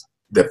announced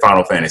that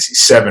Final Fantasy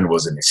VII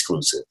was an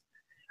exclusive.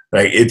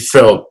 Like, it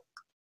felt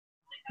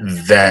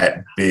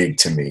that big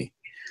to me.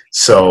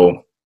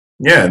 So,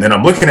 yeah, and then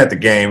I'm looking at the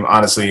game.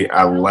 Honestly,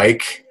 I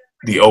like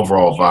the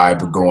overall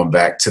vibe of going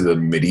back to the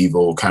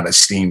medieval kind of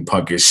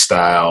steampunkish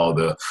style,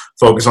 the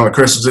focus on the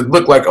crystals. It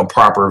looked like a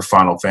proper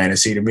Final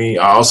Fantasy to me.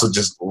 I also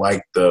just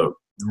like the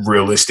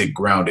realistic,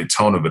 grounded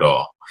tone of it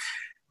all.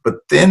 But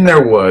then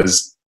there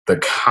was the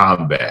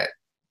combat.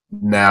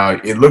 Now,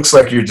 it looks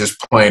like you're just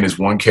playing as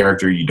one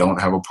character. You don't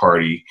have a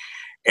party.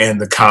 And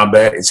the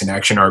combat, it's an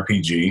action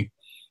RPG.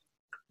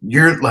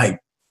 You're like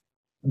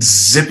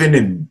zipping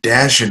and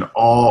dashing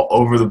all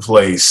over the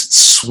place,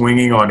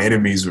 swinging on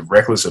enemies with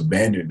reckless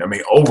abandon. I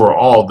mean,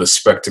 overall, the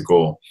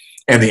spectacle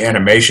and the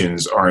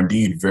animations are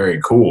indeed very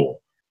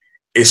cool.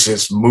 It's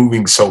just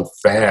moving so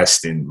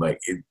fast, and like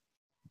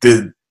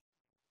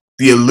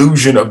the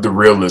illusion of the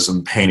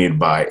realism painted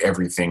by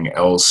everything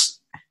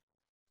else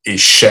is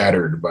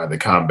shattered by the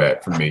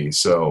combat for me.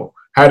 So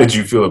how did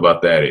you feel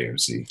about that,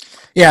 AMC?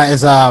 Yeah,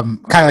 it's kind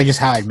of like just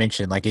how I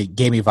mentioned, like it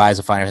gave me vibes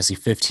of Final Fantasy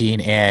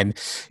 15, and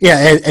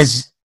yeah,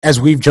 as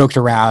we've joked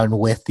around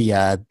with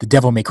the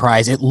Devil May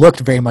Cries, it looked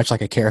very much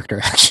like a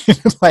character action,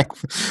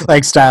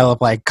 like style of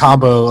like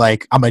combo,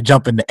 like I'm gonna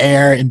jump in the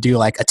air and do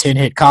like a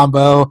 10-hit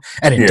combo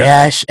and then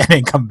dash and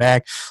then come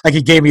back. Like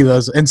it gave me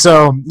those, and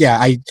so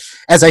yeah,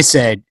 as I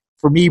said,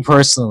 for me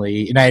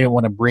personally, and I didn't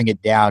want to bring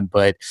it down,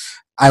 but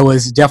I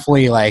was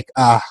definitely like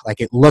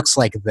it looks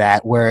like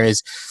that.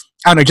 Whereas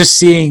I don't know, just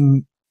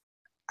seeing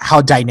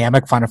how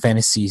dynamic Final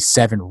Fantasy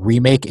VII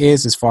Remake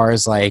is, as far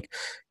as like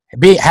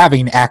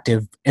having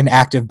an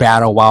active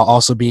battle while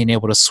also being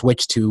able to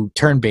switch to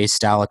turn-based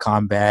style of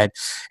combat,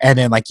 and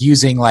then like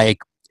using like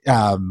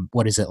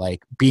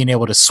being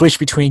able to switch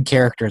between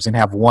characters and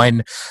have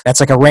one that's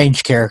like a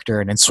ranged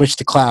character and then switch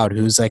to Cloud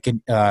who's like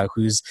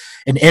who's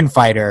an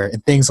in-fighter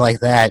and things like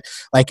that.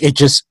 Like it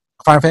just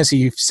Final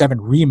Fantasy VII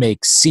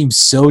Remake seems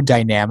so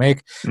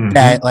dynamic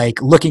that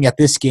like looking at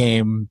this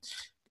game,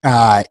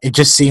 it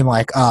just seemed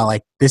like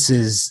this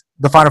is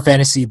the Final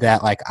Fantasy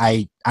that like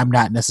I'm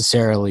not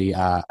necessarily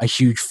a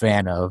huge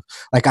fan of.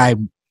 Like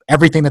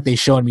everything that they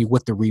showed me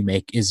with the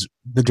remake is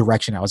the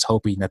direction I was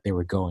hoping that they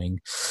were going.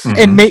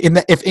 And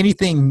if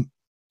anything,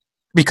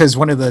 because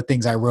one of the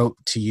things I wrote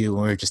to you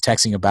when we were just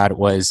texting about it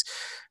was,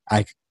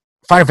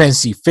 Final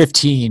Fantasy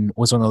 15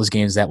 was one of those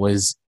games that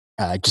was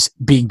just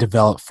being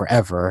developed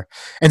forever.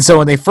 And so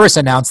when they first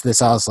announced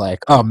this, I was like,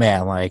 oh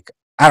man, like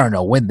I don't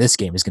know when this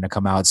game is going to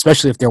come out,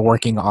 especially if they're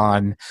working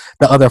on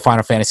the other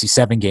Final Fantasy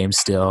 7 games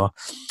still.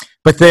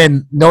 But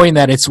then knowing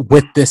that it's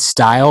with this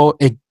style,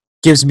 it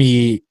gives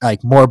me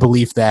like more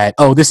belief that,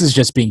 oh, this is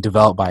just being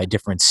developed by a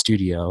different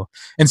studio.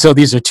 And so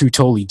these are two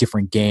totally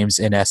different games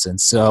in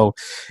essence. So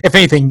if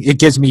anything, it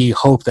gives me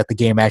hope that the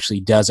game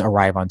actually does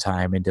arrive on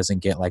time and doesn't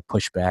get like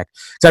pushed back.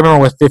 Because I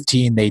remember with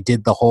 15, they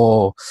did the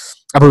whole,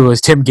 I believe it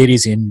was Tim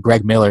Geddes and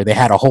Greg Miller. They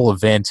had a whole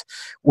event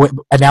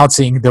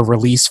announcing the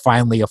release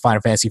finally of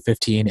Final Fantasy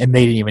 15, and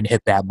they didn't even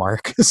hit that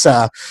mark.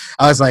 So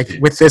I was like,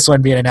 with this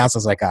one being announced, I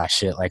was like, ah,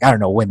 shit, like I don't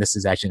know when this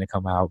is actually going to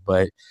come out.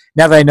 But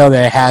now that I know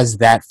that it has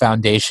that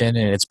foundation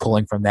and it's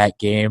pulling from that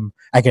game,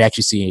 I could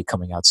actually see it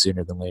coming out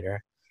sooner than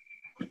later.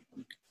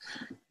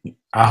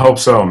 I hope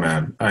so,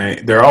 man.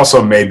 There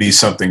also may be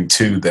something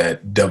to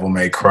that Devil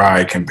May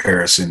Cry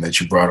comparison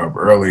that you brought up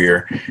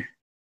earlier,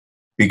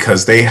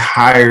 because they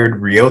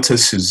hired Ryota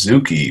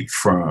Suzuki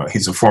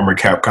he's a former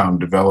Capcom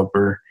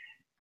developer,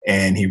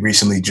 and he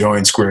recently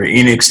joined Square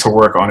Enix to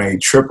work on a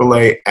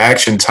AAA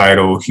action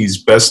title.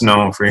 He's best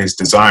known for his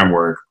design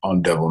work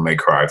on Devil May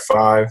Cry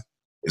 5,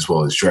 as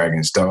well as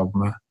Dragon's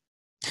Dogma.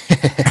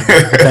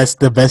 That's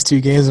the best two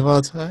games of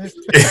all time?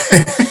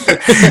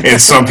 In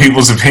some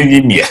people's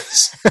opinion,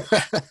 yes.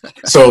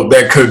 So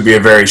that could be a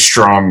very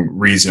strong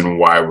reason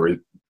why we're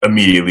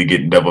immediately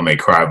getting Devil May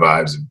Cry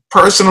vibes.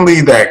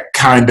 Personally, that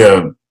kind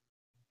of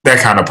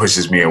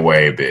pushes me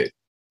away a bit.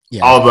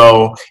 Yeah.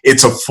 Although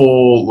it's a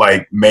full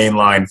like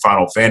mainline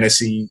Final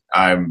Fantasy,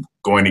 I'm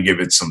going to give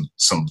it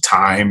some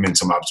time and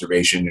some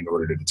observation in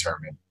order to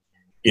determine,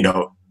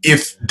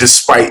 if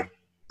despite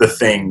the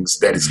things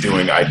that it's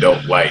doing I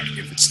don't like,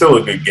 if it's still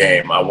a good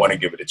game, I want to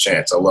give it a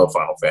chance. I love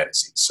Final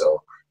Fantasy,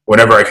 so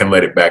whenever I can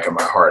let it back in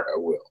my heart, I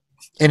will.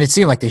 And it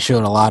seemed like they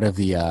showed a lot of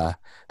the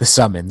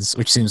summons,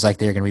 which seems like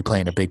they're going to be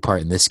playing a big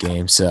part in this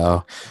game.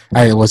 So,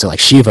 was it like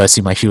Shiva? It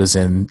seemed like she was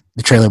in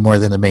the trailer more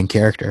than the main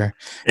character.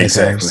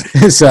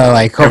 Exactly. So,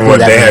 like, hopefully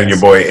they have your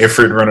boy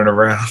Ifrit running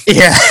around.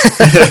 Yeah.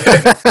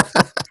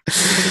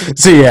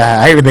 So,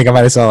 yeah, I even think I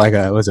might have saw like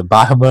was it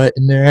Bahamut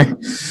in there?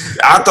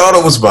 I thought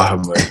it was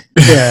Bahamut.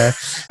 Yeah.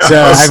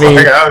 So, I mean,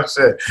 like, oh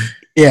shit.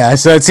 Yeah.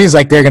 So it seems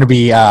like they're going to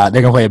be they're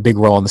going to play a big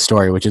role in the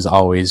story, which is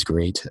always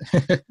great.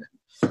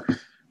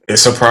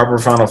 It's a proper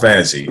Final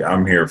Fantasy.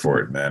 I'm here for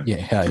it, man. Yeah,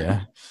 hell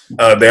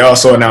yeah. They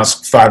also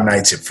announced Five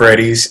Nights at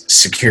Freddy's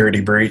Security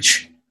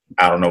Breach.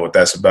 I don't know what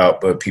that's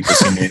about, but people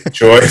seem to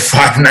enjoy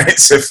Five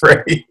Nights at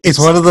Freddy's. It's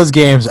one of those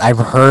games I've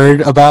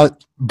heard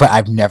about, but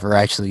I've never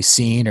actually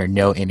seen or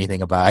know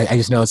anything about. I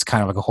just know it's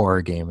kind of like a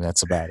horror game, and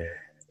that's about it.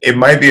 It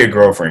might be a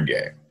girlfriend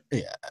game.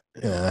 Yeah.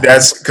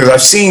 That's because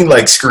I've seen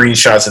like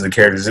screenshots of the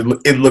characters.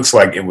 It looks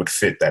like it would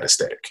fit that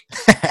aesthetic.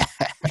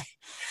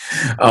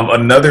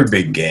 Another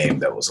big game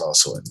that was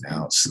also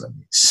announced, let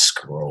me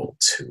scroll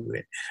to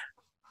it.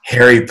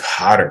 Harry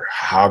Potter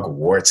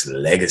Hogwarts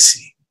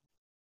Legacy.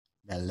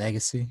 That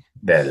legacy?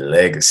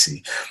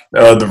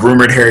 The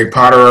rumored Harry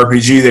Potter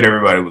RPG that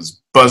everybody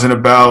was buzzing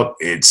about,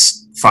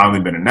 it's finally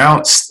been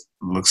announced.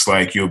 Looks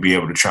like you'll be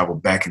able to travel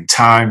back in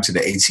time to the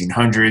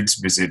 1800s,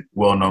 visit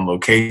well-known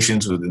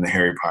locations within the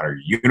Harry Potter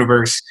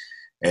universe,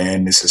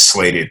 and this is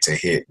slated to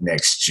hit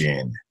next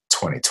gen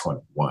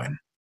 2021.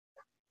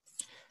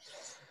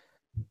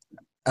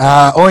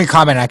 Only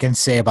comment I can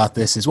say about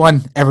this is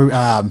one,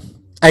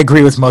 I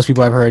agree with most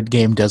people I've heard.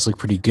 Game does look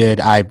pretty good.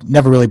 I've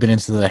never really been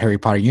into the Harry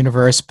Potter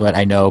universe, but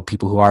I know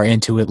people who are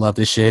into it love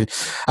this shit.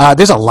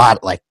 There's a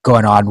lot like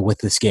going on with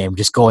this game,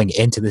 just going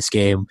into this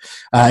game.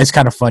 It's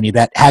kind of funny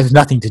that has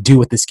nothing to do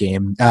with this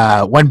game.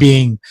 One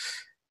being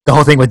the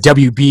whole thing with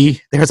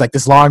WB. There was like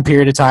this long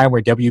period of time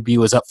where WB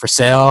was up for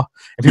sale,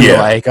 and people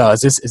were like, "Oh,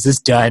 is this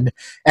done?"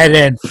 And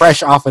then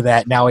fresh off of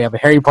that, now we have a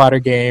Harry Potter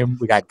game.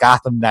 We got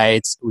Gotham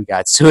Knights. We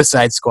got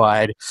Suicide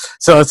Squad.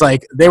 So it's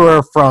like they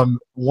were from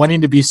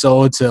wanting to be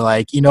sold to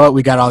like, you know what,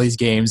 we got all these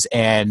games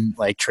and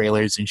like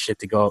trailers and shit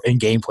to go and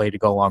gameplay to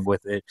go along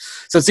with it.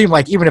 So it seemed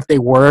like even if they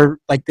were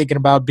like thinking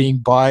about being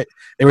bought,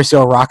 they were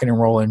still rocking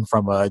and rolling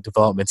from a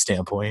development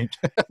standpoint.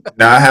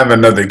 Now I have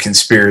another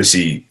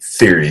conspiracy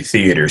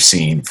theater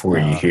scene for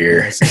you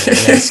here.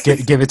 Yes,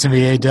 give it to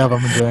me, A-Dub.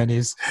 I'm enjoying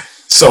these.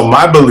 So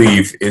my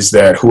belief is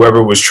that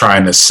whoever was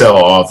trying to sell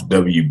off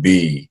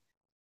WB,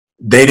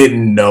 they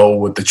didn't know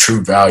what the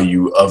true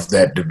value of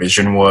that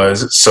division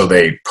was, so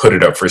they put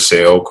it up for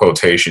sale,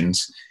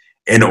 quotations,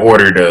 in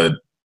order to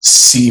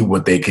see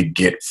what they could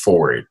get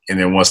for it. And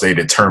then once they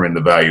determined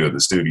the value of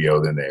the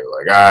studio, then they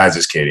were like,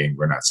 just kidding,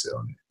 we're not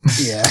selling it.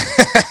 Yeah.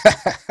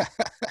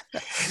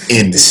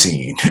 In the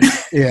scene.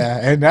 Yeah,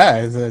 and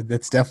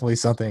that's definitely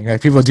something.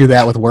 Like, people do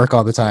that with work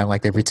all the time.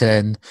 Like, they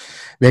pretend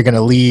they're going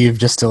to leave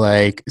just to,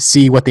 like,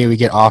 see what they would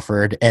get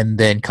offered and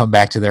then come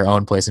back to their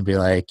own place and be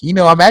like,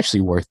 I'm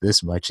actually worth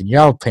this much and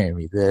y'all paying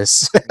me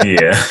this.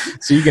 Yeah.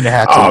 So you're going to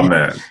have to. Oh,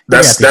 man.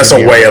 That's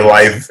a way of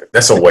life.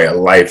 That's a way of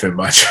life in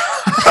my job.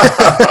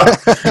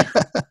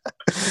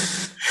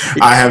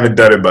 I haven't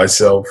done it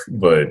myself,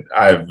 but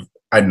I've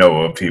I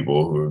know of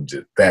people who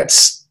just,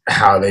 that's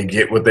how they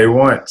get what they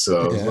want.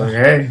 So it's like,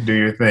 hey, do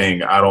your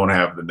thing. I don't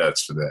have the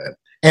nuts for that.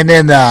 And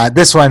then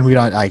this one we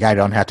don't like. I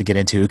don't have to get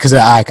into because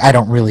I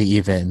don't really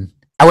even.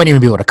 I wouldn't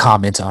even be able to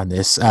comment on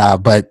this.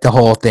 But the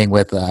whole thing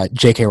with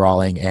J.K.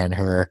 Rowling and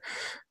her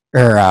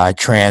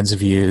trans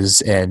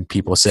views and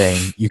people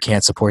saying you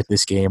can't support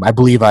this game. I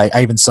believe I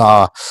even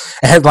saw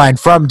a headline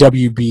from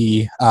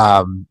WB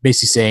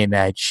basically saying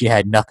that she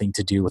had nothing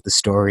to do with the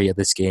story of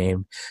this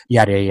game,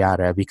 yada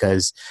yada,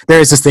 because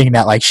there is this thing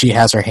that like she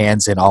has her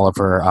hands in all of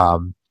her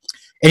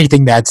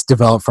anything that's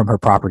developed from her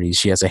properties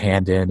she has a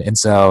hand in, and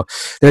so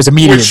there's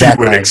immediate which you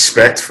would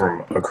expect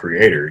from a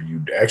creator.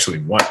 You'd actually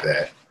want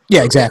that.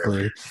 Yeah,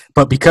 exactly.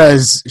 But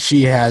because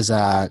she has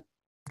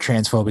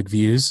transphobic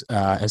views,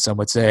 as some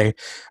would say,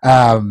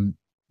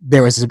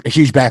 there was a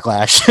huge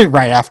backlash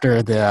right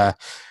after the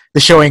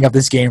showing of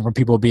this game from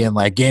people being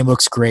like, game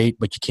looks great,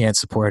 but you can't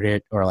support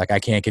it, or like, I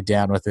can't get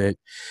down with it.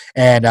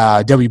 And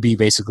WB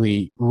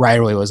basically right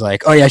away was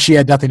like, oh yeah, she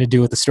had nothing to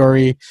do with the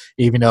story,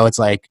 even though it's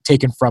like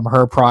taken from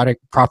her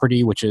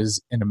property, which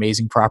is an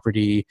amazing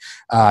property.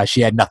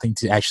 She had nothing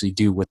to actually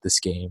do with this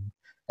game.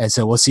 And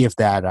so we'll see if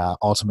that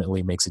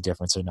ultimately makes a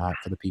difference or not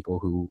for the people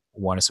who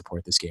want to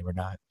support this game or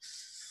not.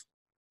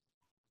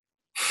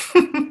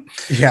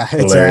 Yeah,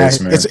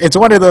 it's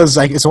one of those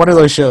like it's one of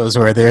those shows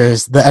where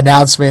there's the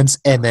announcements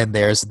and then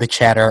there's the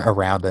chatter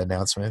around the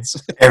announcements.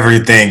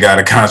 Everything got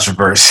a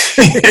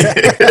controversy.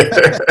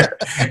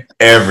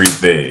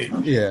 Everything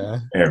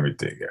got a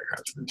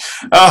controversy.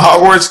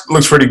 Hogwarts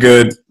looks pretty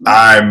good.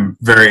 I'm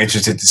very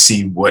interested to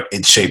see what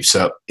it shapes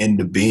up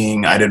into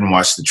being. I didn't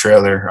watch the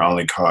trailer. I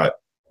only caught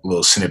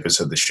little snippets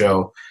of the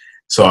show,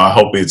 so I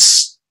hope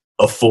it's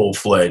a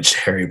full-fledged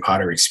Harry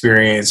Potter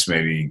experience.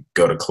 Maybe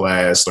go to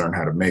class, learn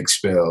how to make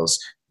spells,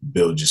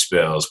 build your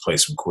spells, play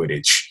some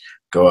Quidditch,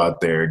 go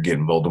out there, get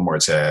in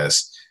Voldemort's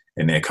ass,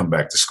 and then come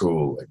back to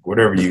school. Like,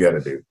 whatever you got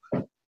to do.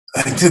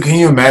 Dude, can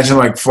you imagine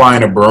like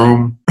flying a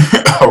broom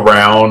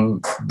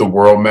around the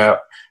world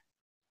map?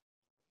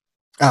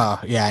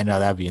 Oh yeah, I know,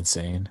 that'd be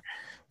insane.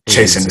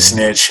 Chasing the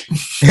snitch.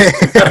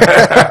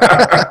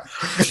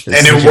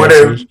 And then what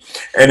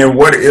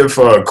if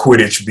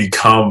Quidditch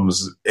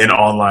becomes an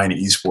online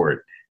esport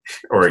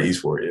or an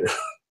esport? Yeah.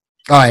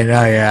 Oh, I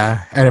know,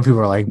 yeah. And then people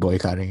are like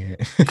boycotting it.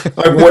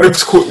 Like, what if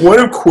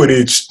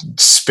Quidditch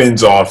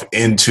spins off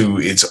into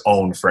its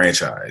own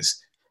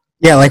franchise?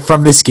 Yeah, like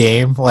from this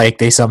game, like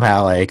they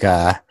somehow like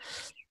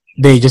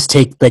they just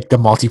take like the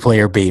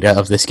multiplayer beta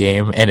of this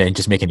game and then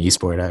just make an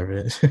esport out of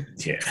it.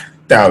 Yeah,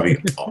 that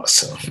would be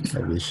awesome.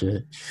 That'd be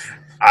shit.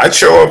 I'd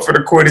show up for the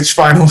Quidditch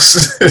finals,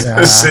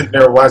 sitting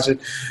there watching.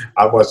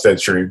 I watched that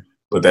stream,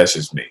 but that's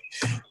just me.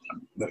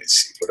 Let me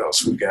see what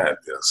else we got.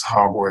 There's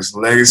Hogwarts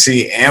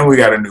Legacy, and we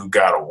got a new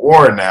God of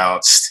War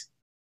announced.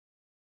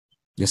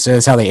 Yes,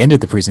 that's how they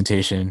ended the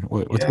presentation.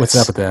 What's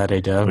up with that,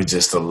 A-Dub? With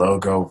just the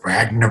logo,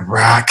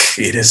 Ragnarok,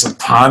 it is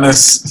upon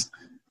us.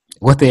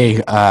 What they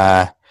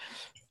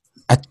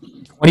a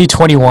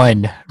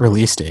 2021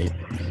 release date.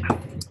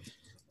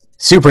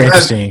 Super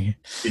interesting.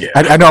 Yeah.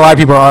 I know a lot of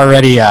people are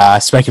already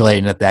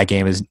speculating that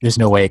game is. There's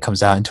no way it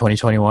comes out in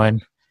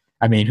 2021.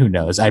 I mean, who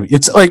knows?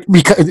 It's like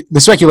because the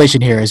speculation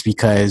here is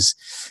because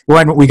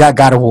one, we got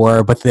God of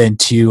War, but then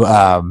two,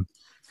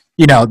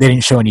 they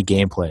didn't show any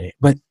gameplay.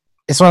 But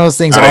it's one of those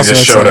things. They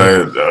just showed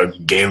a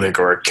Gaelic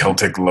or a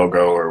Celtic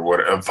logo or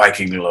what, a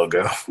Viking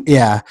logo.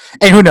 Yeah,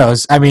 and who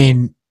knows? I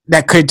mean,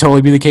 that could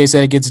totally be the case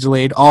that it gets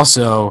delayed.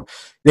 Also,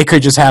 they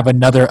could just have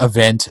another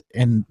event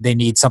and they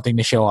need something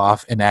to show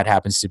off, and that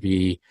happens to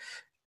be,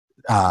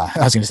 I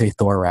was going to say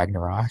Thor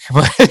Ragnarok,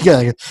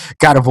 but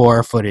God of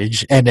War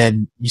footage, and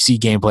then you see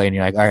gameplay and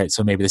you're like, all right,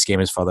 so maybe this game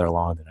is further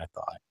along than I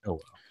thought. Oh,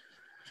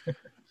 well.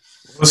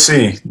 We'll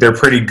see. They're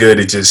pretty good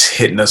at just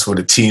hitting us with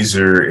a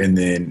teaser and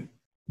then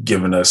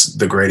giving us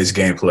the greatest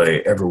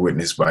gameplay ever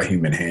witnessed by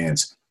human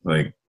hands.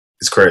 Like,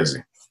 it's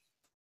crazy.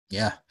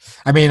 Yeah.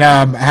 I mean,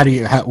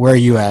 where are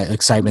you at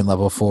excitement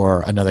level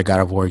for another God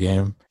of War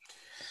game?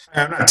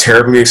 I'm not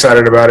terribly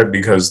excited about it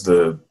because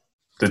the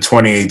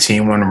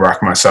 2018 one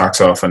rocked my socks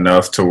off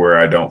enough to where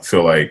I don't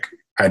feel like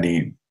I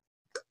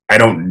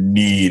don't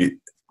need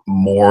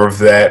more of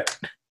that.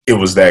 It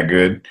was that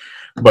good,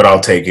 but I'll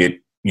take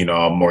it.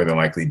 I'll more than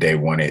likely day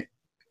one it.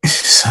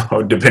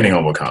 So depending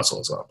on what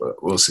console it's on,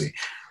 but we'll see.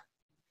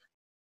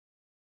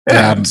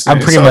 Yeah, I'm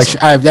pretty much.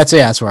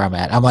 That's where I'm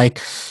at. I'm like,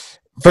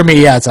 for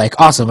me, yeah, it's like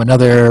awesome.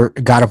 Another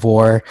God of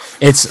War.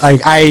 It's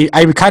like I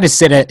kind of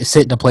sit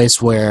in a place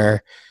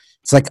where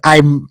it's like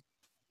I'm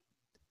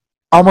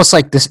almost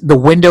like this. The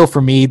window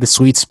for me, the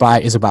sweet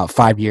spot is about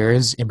 5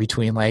 years in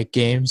between like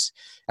games,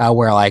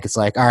 where like it's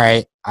like, all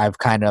right, I've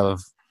kind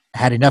of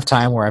had enough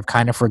time where I've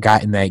kind of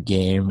forgotten that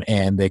game,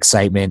 and the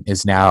excitement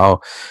is now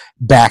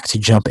back to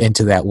jump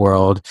into that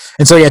world.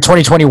 And so, yeah,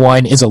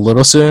 2021 is a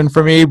little soon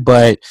for me,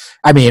 but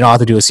I mean, all I have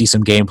to do is see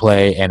some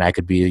gameplay, and I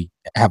could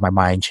have my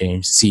mind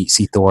changed. See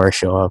Thor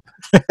show up.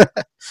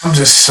 I'm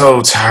just so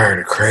tired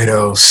of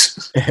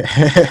Kratos.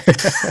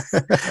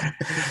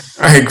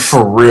 Like,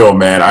 for real,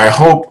 man. I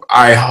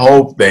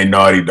hope they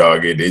Naughty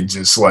Dog it. It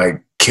just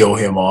like kill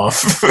him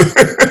off.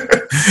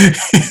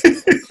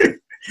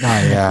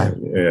 Yeah.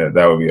 Yeah,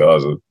 that would be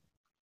awesome.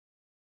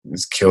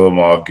 Just kill him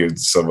off, give it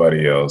to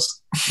somebody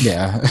else.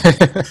 Yeah.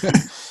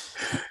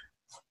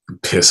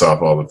 Piss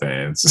off all the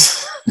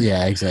fans.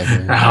 Yeah,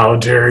 exactly. How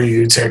dare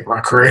you take my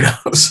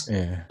Kratos?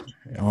 Yeah.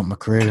 I want my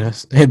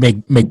Kratos. Hey,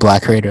 make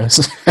Black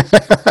Kratos.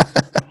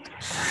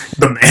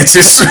 The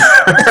Mantis.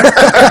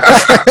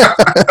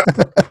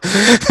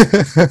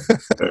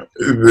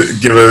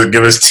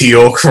 give us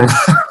Teal from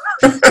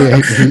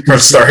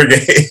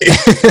Stargate.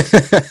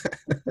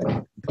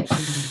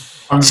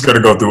 I'm just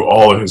gonna go through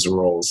all of his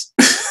roles.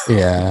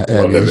 Yeah,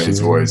 love that man's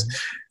voice.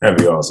 That'd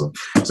be awesome.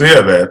 So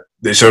yeah, man,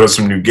 they showed us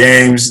some new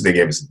games. They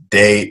gave us a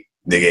date.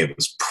 They gave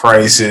us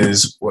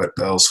prices. What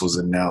else was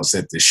announced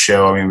at the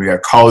show? I mean, we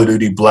got Call of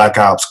Duty Black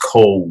Ops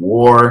Cold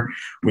War.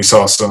 We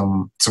saw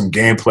some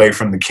gameplay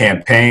from the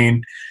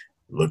campaign.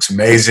 Looks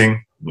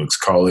amazing. Looks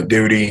Call of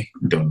Duty.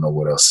 Don't know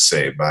what else to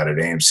say about it.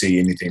 AMC,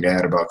 anything to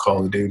add about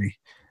Call of Duty?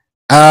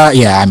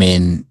 Yeah, I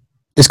mean,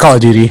 it's Call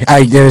of Duty.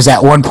 There's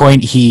at one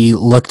point he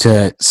looked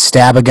to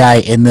stab a guy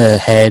in the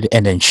head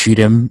and then shoot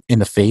him in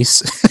the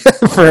face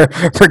for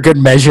good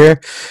measure.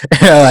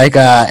 And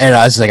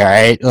I was like, all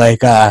right,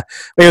 it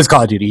was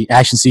Call of Duty.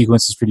 Action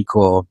sequence is pretty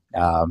cool.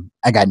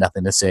 I got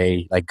nothing to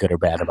say like good or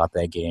bad about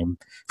that game.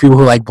 People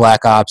who like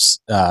Black Ops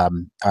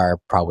are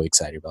probably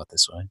excited about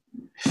this one.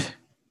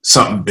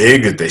 Something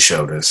big that they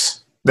showed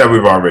us that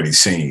we've already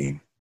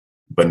seen,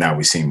 but now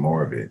we've seen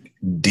more of it.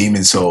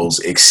 Demon Souls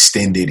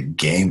extended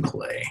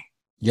gameplay.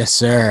 Yes,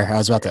 sir. I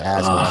was about to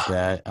ask about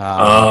that.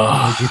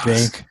 What did you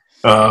think?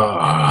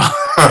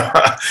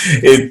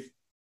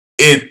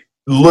 It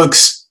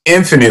looks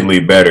infinitely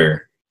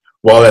better,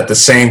 while at the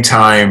same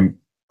time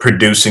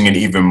producing an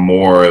even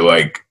more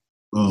like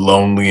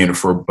lonely and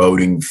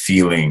foreboding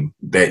feeling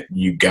that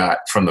you got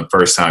from the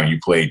first time you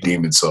played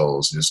Demon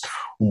Souls. Just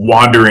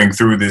wandering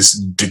through this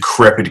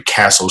decrepit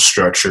castle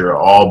structure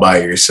all by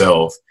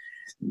yourself,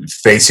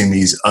 facing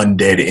these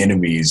undead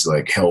enemies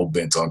like hell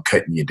bent on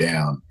cutting you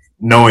down.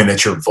 Knowing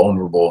that you're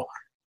vulnerable,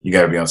 you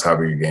got to be on top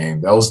of your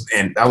game. That was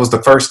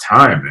the first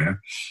time, man.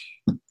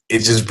 It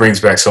just brings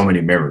back so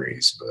many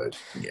memories. But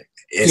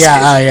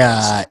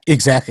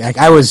exactly. Like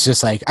I was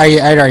just like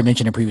I'd already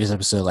mentioned in a previous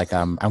episode. Like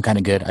I'm kind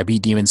of good. I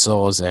beat Demon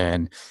Souls,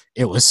 and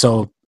it was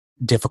so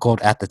difficult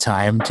at the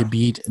time to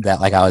beat that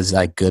like I was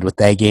like good with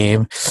that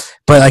game.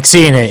 But like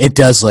seeing it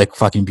does look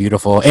fucking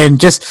beautiful, and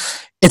just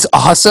it's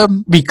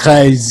awesome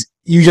because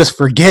you just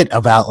forget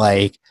about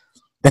like.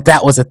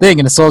 That was a thing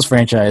in the Souls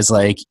franchise.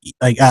 Like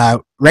right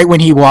when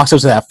he walks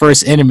up to that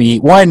first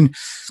enemy,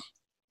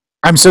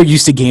 I'm so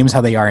used to games how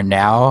they are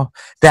now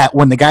that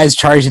when the guy's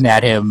charging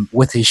at him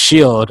with his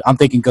shield, I'm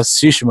thinking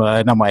Ghost of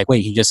Tsushima, and I'm like,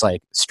 wait, he just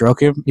like struck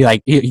him?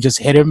 He just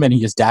hit him and he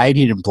just died?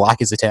 He didn't block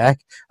his attack?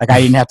 Like I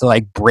didn't have to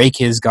like break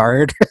his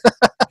guard?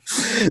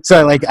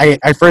 So like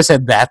I first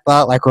had that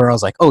thought, like where I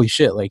was like, holy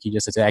shit, like he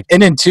just attacked.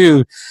 And then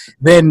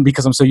then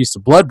because I'm so used to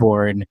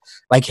Bloodborne,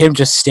 like him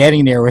just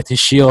standing there with his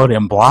shield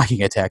and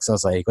blocking attacks, I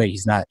was like, wait,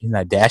 he's not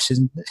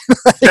dashing.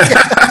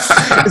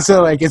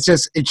 So like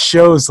it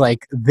shows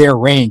like their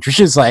range, which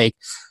is like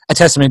a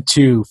testament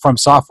to From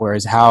Software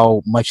is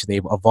how much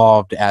they've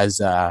evolved as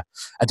a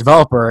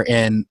developer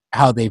and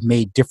how they've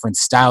made different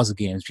styles of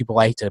games. People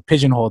like to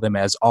pigeonhole them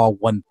as all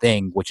one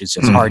thing, which is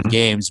just hard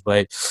games.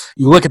 But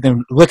you look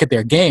at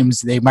their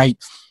games, they might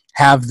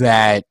have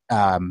that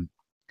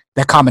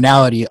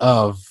commonality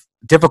of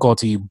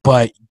difficulty,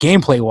 but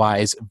gameplay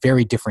wise,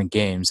 very different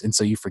games. And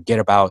so you forget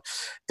about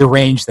the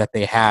range that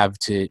they have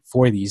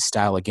for these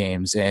style of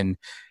games. And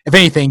if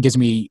anything, gives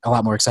me a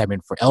lot more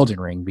excitement for Elden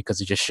Ring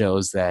because it just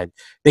shows that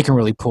they can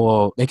really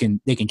they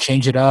can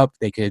change it up.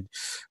 They could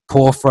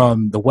pull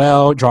from the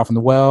well, draw from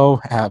the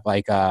well, have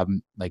like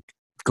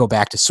go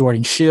back to Sword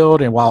and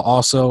Shield, and while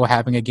also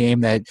having a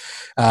game that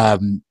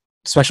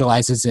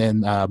specializes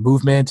in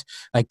movement.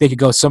 Like they could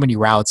go so many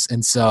routes.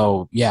 And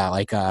so yeah,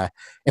 like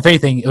if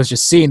anything, it was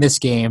just seeing this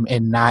game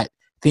and not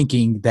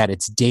thinking that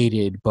it's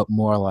dated, but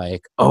more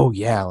like, oh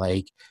yeah,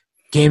 like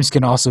games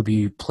can also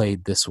be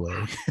played this way.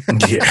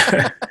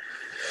 Yeah.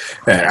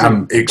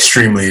 I'm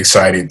extremely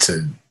excited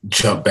to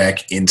jump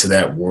back into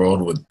that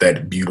world with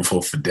that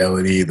beautiful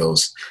fidelity,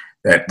 those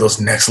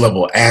next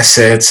level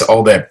assets,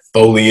 all that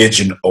foliage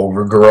and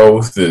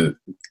overgrowth,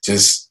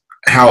 just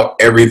how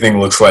everything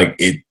looks like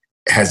it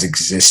has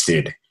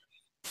existed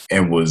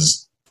and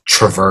was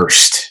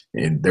traversed,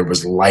 and there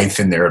was life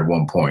in there at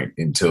one point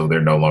until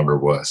there no longer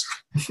was.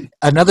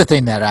 Another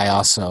thing that I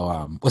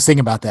also was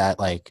thinking about that,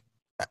 like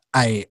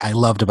I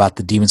loved about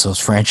the Demon Souls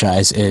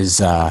franchise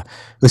is, at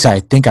least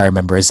I think I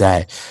remember, is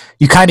that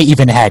you kind of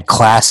even had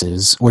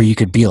classes where you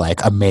could be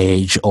like a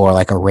mage or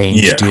like a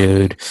ranged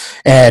dude.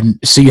 And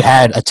so you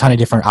had a ton of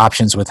different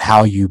options with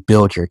how you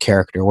build your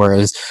character.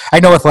 Whereas I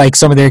know with like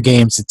some of their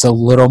games, it's a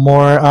little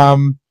more,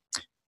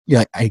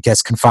 I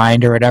guess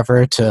confined or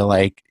whatever to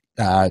like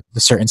the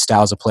certain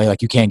styles of play.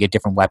 Like you can get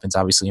different weapons,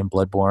 obviously, in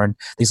Bloodborne,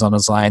 things along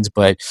those lines.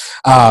 But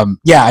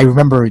yeah, I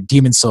remember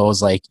Demon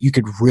Souls, like you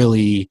could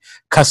really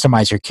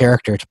customize your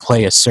character to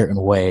play a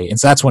certain way, and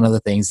so that's one of the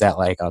things that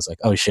like I was like,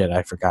 oh shit,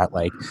 I forgot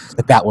like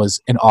that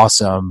was an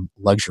awesome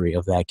luxury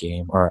of that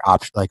game or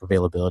like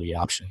availability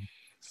option.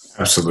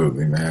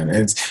 Absolutely,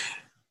 man.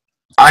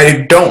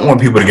 I don't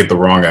want people to get the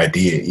wrong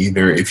idea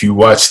either. If you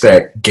watch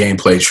that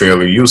gameplay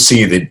trailer, you'll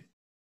see that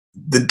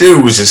the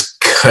dude was just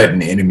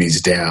cutting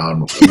enemies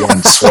down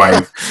one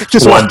swipe,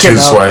 Just one, walking two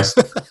up.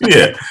 swipes.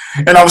 Yeah.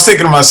 And I was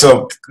thinking to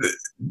myself,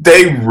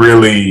 they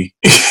really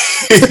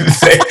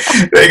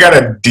they got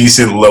a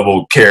decent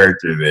level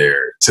character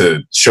there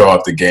to show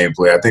off the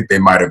gameplay. I think they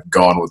might have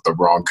gone with the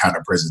wrong kind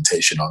of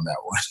presentation on that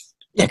one.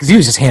 Yeah, because he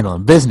was just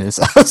handling business.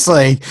 I was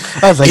like,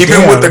 Even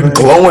damn, with the man.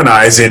 glowing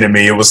eyes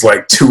enemy, it was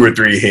like 2 or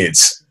 3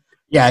 hits.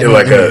 Yeah, I They're mean,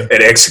 like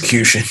an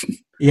execution.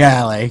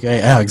 yeah, like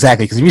oh,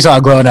 exactly. Because if you saw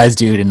a glowing eyes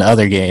dude in the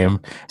other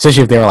game,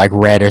 especially if they were like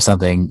red or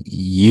something,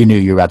 you knew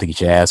you were about to get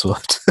your ass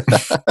whooped.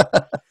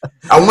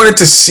 I wanted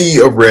to see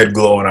a red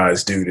glowing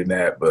eyes dude in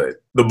that,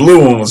 but the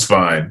blue one was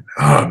fine.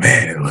 Oh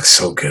man, it looks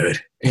so good.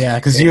 Yeah,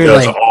 because It you're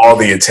does like, all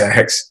the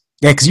attacks.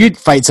 yeah, because you'd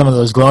fight some of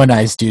those glowing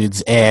eyes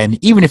dudes,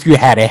 and even if you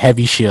had a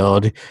heavy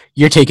shield,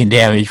 you're taking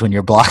damage when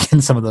you're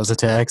blocking some of those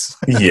attacks.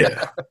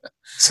 Yeah,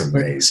 it's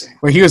amazing.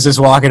 Where he was just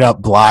walking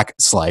up, block,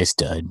 slice,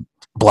 done.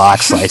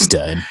 Block, slice,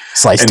 done.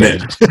 Slice, And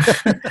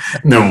done.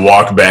 And then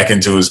walk back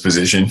into his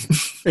position.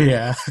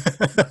 Yeah.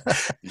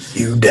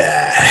 You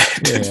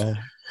died. Yeah.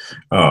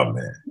 Oh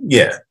man,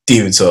 yeah.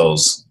 Demon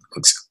Souls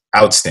looks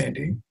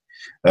outstanding.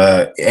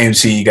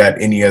 AMC, you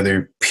got any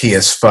other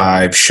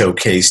PS5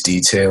 showcase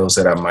details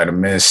that I might have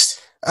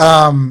missed?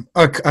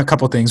 A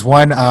couple things.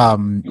 One,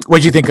 what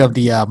did you think of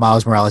the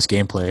Miles Morales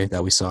gameplay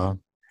that we saw?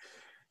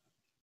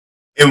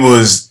 It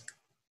was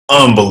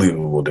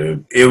unbelievable,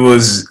 dude. It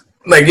was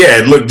like, yeah,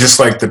 it looked just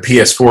like the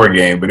PS4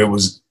 game, but there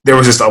was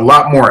just a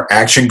lot more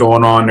action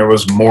going on. There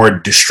was more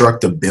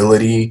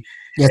destructibility.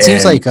 Yeah, it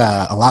seems And- like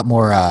a lot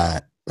more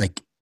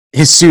like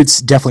his suit's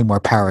definitely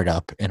more powered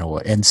up in a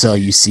way, and so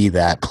you see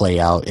that play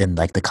out in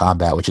like the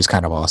combat, which is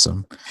kind of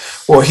awesome.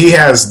 Well, he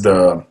has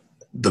the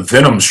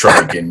Venom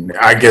strike, and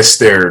I guess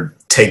they're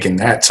taking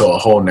that to a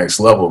whole next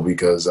level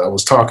because I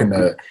was talking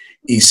to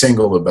E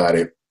Single about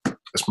it.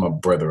 That's my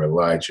brother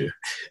Elijah.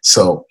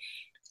 So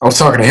I was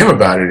talking to him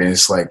about it, and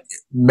it's like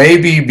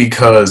maybe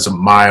because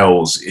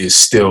Miles is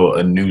still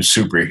a new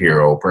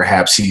superhero,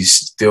 perhaps he's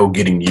still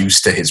getting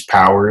used to his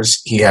powers.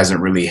 He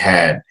hasn't really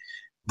had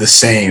the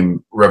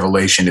same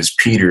revelation as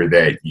Peter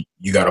that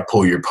you got to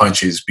pull your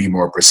punches, be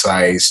more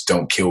precise,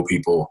 don't kill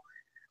people,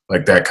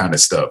 like that kind of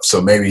stuff. So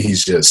maybe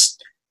he's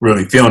just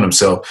really feeling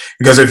himself,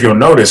 because if you'll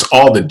notice,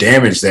 all the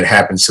damage that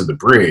happens to the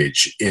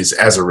bridge is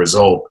as a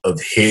result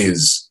of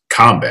his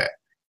combat.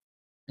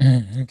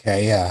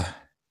 Okay, yeah,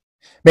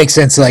 makes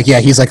sense. Like, yeah,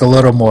 he's like a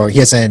little more.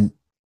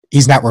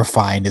 He's not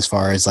refined as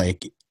far as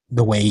like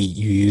the way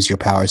you use your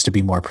powers to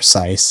be more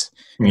precise.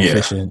 Yeah.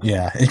 Efficient.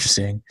 Yeah,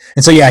 interesting.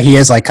 And so yeah, he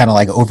is like kind of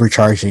like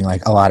overcharging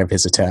like a lot of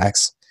his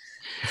attacks.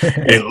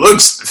 It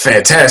looks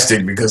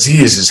fantastic because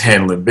he is just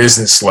handling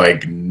business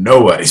like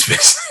nobody's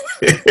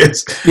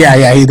business.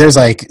 Yeah. There's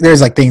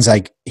like things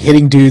like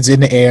hitting dudes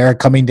in the air,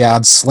 coming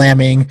down,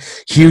 slamming,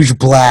 huge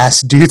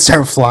blast, dudes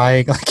start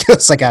flying. Like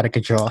it's like out of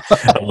control.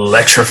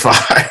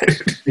 Electrified.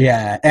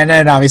 Yeah, and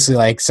then obviously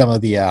like some of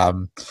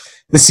the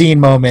scene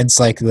moments,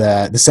 like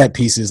the set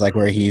pieces, like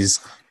where he's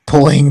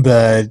pulling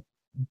the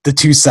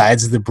two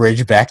sides of the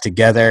bridge back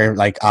together,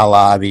 like a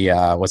la the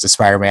was it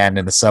Spider-Man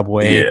in the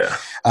subway? Yeah.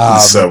 The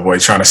subway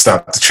trying to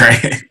stop the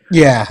train.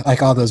 Yeah,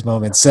 like all those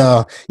moments.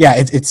 So yeah,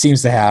 it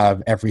seems to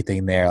have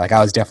everything there. Like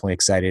I was definitely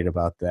excited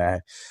about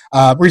that.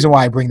 Reason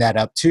why I bring that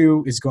up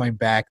too is going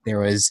back, there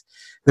was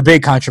the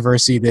big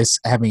controversy, this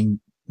having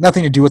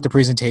nothing to do with the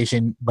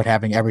presentation, but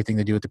having everything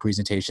to do with the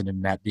presentation,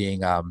 and that being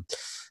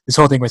this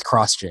whole thing with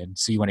cross-gen.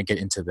 So you want to get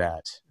into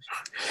that?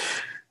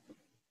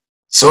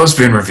 So it's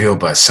been revealed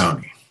by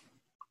Sony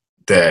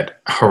that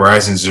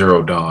Horizon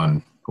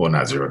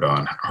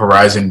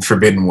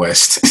Forbidden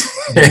West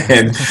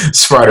and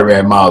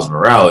Spider-Man Miles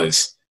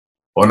Morales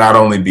will not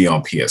only be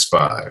on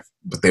PS5,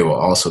 but they will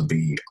also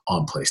be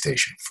on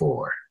PlayStation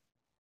 4.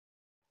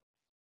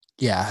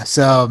 Yeah,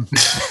 so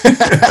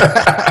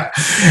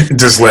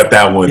Just let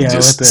that one Yeah,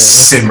 just let the-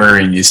 simmer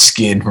in your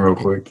skin real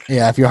quick.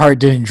 yeah, if your heart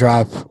didn't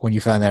drop when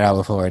you found that out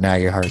before, now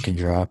your heart can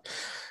drop.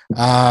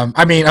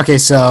 I mean, okay,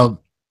 so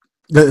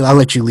I'll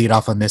let you lead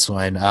off on this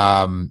one.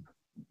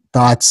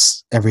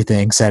 Thoughts,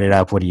 everything, set it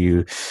up. What do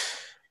you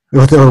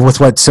with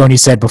what Sony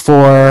said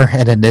before,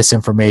 and then this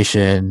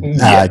information? Yeah,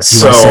 do you want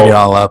to set it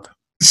all up?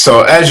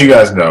 So as you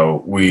guys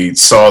know, we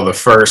saw the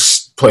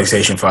first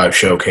PlayStation 5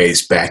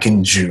 showcase back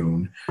in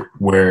June,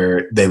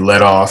 where they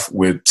led off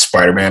with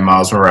Spider-Man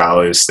Miles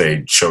Morales.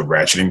 They showed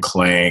Ratchet and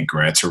Clank,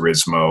 Gran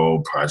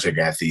Turismo, Project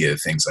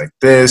Athia, things like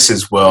this,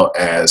 as well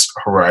as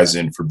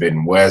Horizon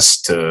Forbidden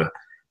West to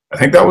I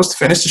think that was to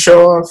finish the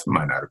show off. It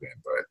might not have been,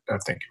 but I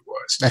think it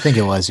was. I think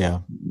it was, yeah.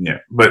 Yeah,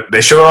 but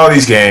they showed all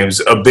these games.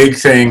 A big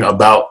thing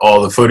about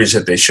all the footage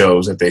that they showed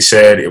is that they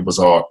said it was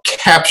all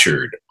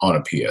captured on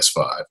a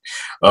PS5.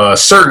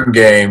 Certain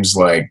games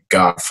like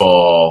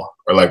Godfall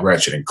or like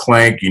Ratchet and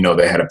Clank,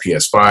 they had a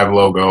PS5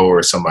 logo,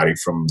 or somebody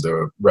from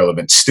the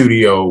relevant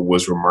studio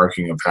was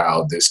remarking of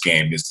how this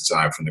game is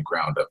designed from the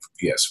ground up for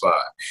PS5.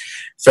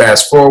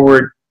 Fast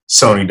forward,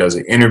 Sony does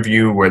an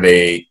interview where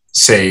they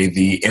say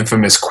the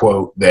infamous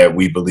quote that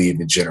we believe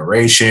in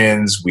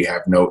generations, we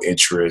have no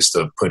interest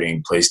of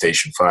putting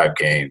PlayStation 5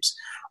 games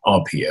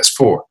on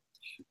PS4.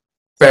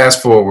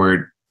 Fast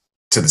forward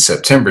to the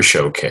September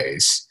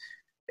showcase,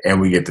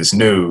 and we get this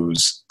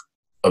news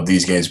of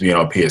these games being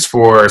on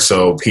PS4,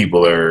 so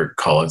people are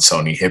calling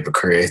Sony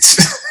hypocrites,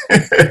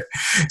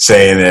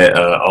 saying that,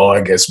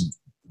 I guess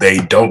they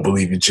don't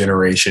believe in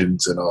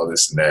generations and all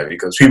this and that,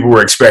 because people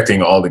were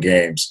expecting all the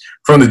games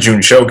from the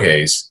June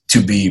showcase to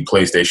be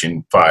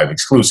PlayStation 5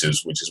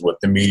 exclusives, which is what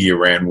the media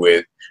ran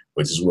with,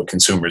 which is what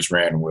consumers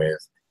ran with.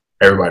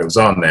 Everybody was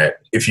on that.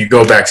 If you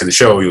go back to the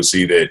show, you'll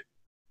see that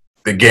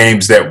the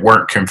games that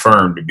weren't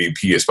confirmed to be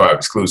PS5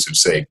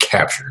 exclusives say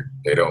captured.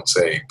 They don't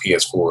say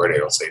PS4. They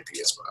don't say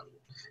PS5.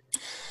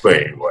 But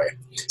anyway,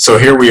 so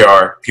here we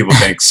are. People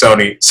think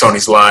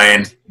Sony's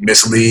lying,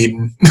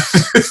 misleading.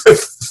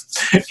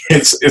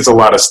 It's a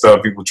lot of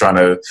stuff. People trying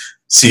to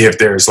see if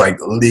there's like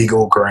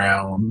legal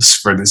grounds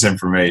for this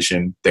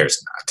information.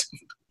 There's not.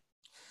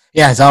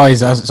 Yeah,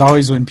 it's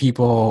always when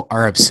people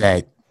are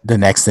upset. The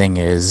next thing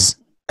is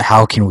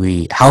how can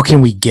we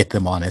get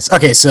them on this?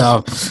 Okay,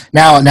 so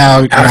now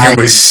how can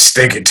we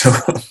stick it to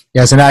them?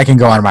 Yeah, so now I can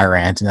go on my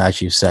rant now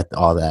that you've set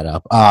all that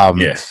up.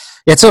 Yeah,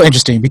 it's so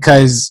interesting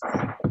because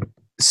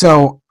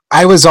so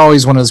I was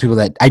always one of those people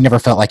that I never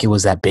felt like it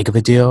was that big of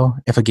a deal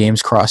if a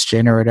game's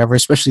cross-gen or whatever,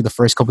 especially the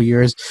first couple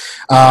years.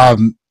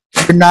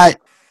 You're not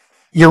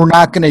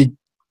gonna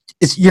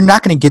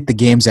get the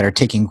games that are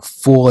taking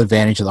full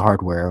advantage of the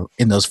hardware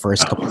in those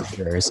first couple of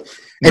years,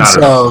 and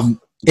so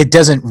it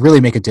doesn't really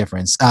make a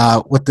difference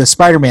with the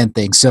Spider-Man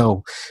thing.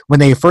 So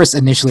when they first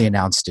initially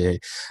announced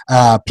it,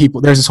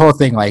 there's this whole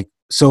thing like,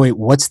 so wait,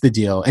 what's the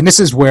deal? And this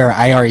is where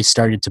I already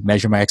started to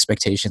measure my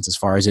expectations as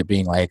far as it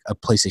being like a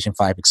PlayStation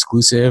 5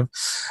 exclusive,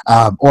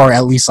 or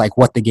at least like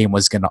what the game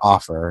was going to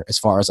offer as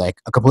far as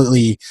like a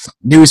completely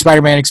new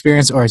Spider-Man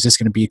experience, or is this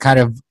going to be kind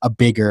of a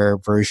bigger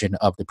version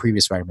of the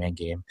previous Spider-Man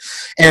game?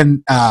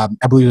 And I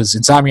believe it was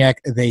Insomniac.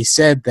 They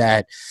said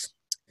that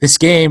this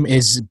game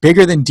is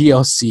bigger than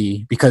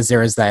DLC because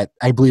there is that,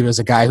 I believe it was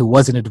a guy who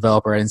wasn't a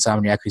developer at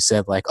Insomniac who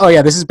said like, oh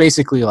yeah, this is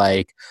basically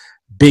like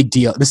big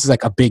deal. This is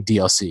like a big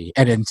DLC.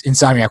 And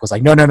Insomniac was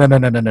like, no.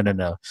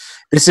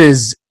 This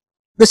is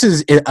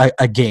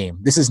a game.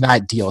 This is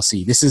not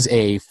DLC. This is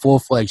a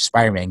full-fledged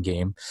Spider-Man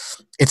game.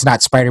 It's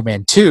not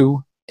Spider-Man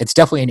 2. It's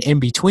definitely an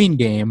in-between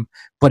game,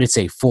 but it's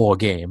a full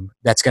game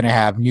that's going to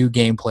have new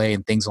gameplay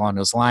and things along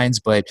those lines,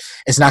 but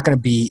it's not going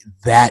to be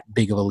that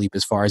big of a leap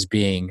as far as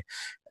being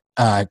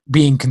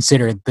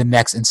considered the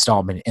next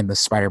installment in the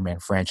Spider-Man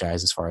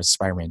franchise as far as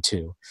Spider-Man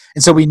 2.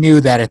 And so we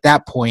knew that at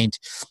that point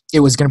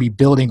it was going to be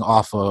building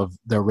off of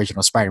the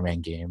original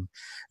Spider-Man game.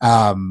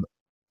 And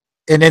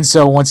then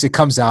so once it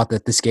comes out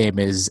that this game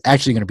is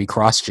actually going to be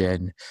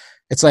cross-gen,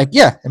 it's like,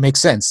 yeah, it makes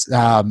sense.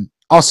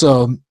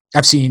 Also,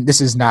 I've seen,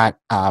 this is not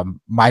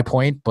my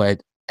point,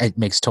 but it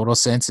makes total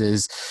sense,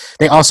 is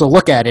they also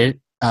look at it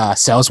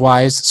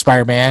sales-wise.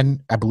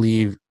 Spider-Man, I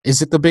believe,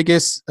 is it the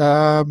biggest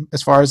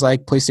as far as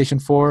like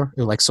PlayStation 4?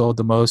 It like sold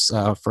the most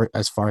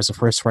as far as a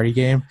first-party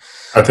game.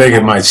 I think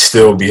it might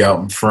still be out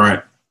in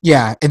front.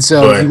 Yeah, and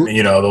so but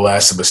The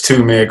Last of Us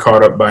 2 may have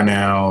caught up by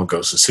now.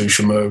 Ghost of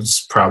Tsushima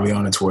is probably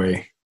on its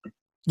way.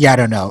 Yeah, I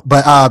don't know,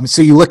 but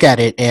so you look at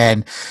it,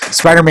 and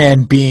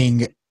Spider-Man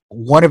being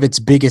one of its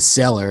biggest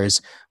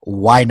sellers,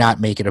 why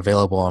not make it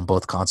available on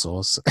both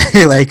consoles?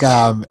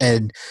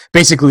 And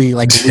basically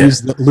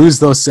lose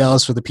those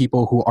sales for the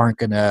people who aren't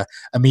going to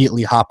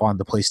immediately hop on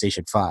the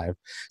PlayStation 5.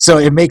 So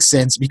it makes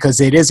sense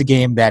because it is a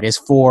game that is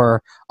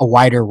for a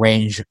wider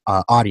range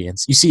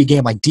audience. You see a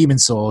game like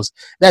Demon's Souls,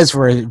 that is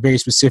for a very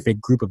specific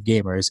group of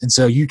gamers. And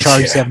so you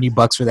charge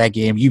 $70 for that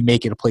game, you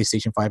make it a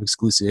PlayStation 5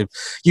 exclusive,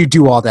 you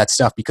do all that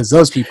stuff because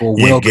those people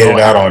will get it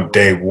out on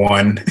day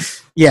one.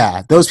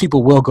 Yeah, those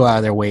people will go out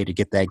of their way to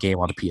get that game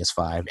on the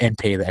PS5 and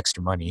pay the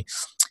extra money.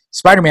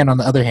 Spider-Man, on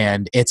the other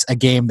hand, it's a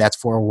game that's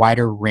for a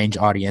wider range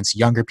audience,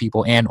 younger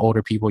people and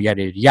older people,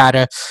 yada, yada,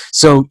 yada.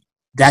 So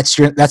that's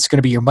going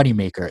to be your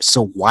moneymaker.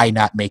 So why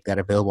not make that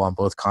available on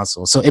both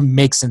consoles? So it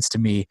makes sense to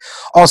me.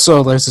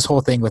 Also, there's this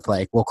whole thing with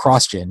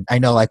cross-gen. I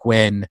know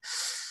when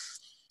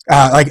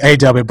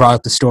AW brought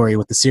up the story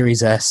with the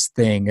Series S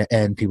thing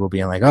and people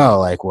being like,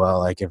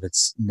 if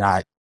it's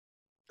not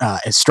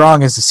as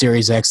strong as the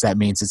Series X, that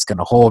means it's going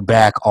to hold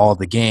back all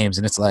the games.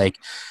 And it's like,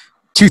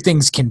 two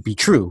things can be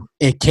true.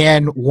 It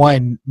can,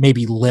 one,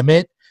 maybe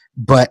limit,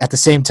 but at the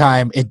same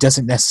time, it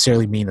doesn't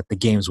necessarily mean that the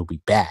games will be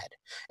bad.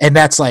 And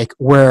that's like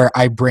where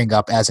I bring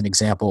up as an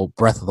example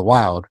Breath of the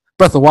Wild.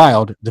 Breath of the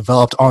Wild,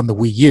 developed on the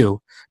Wii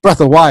U, Breath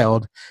of the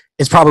Wild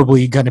is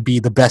probably going to be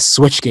the best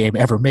Switch game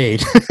ever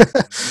made.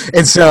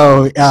 And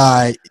so,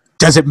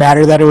 does it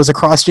matter that it was a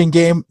cross-gen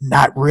game?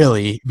 Not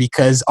really,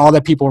 because all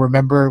that people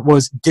remember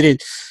was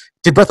did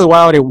Breath of the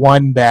Wild, it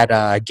won that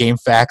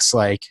GameFAQs,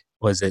 like,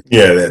 was it?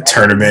 Yeah, that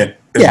tournament,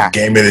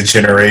 game of the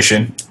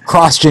generation.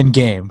 Cross-gen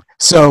game.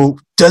 So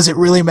does it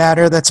really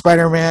matter that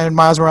Spider-Man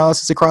Miles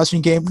Morales is a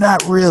cross-gen game?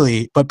 Not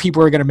really, but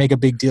people are going to make a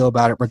big deal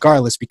about it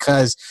regardless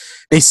because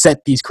they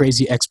set these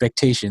crazy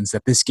expectations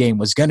that this game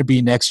was going to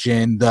be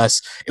next-gen,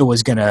 thus it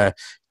was going to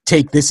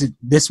take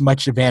this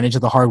much advantage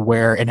of the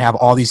hardware and have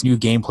all these new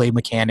gameplay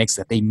mechanics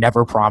that they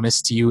never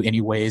promised to you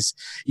anyways.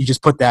 You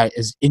just put that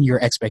as in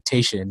your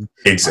expectation.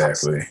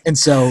 Exactly. And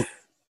so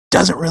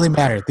doesn't really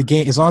matter. The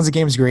game, as long as the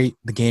game is great,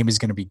 the game is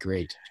going to be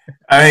great.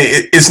 I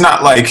mean, it's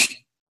not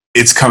like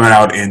it's coming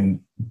out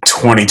in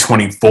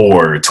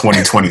 2024,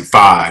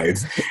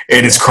 2025,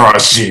 and it's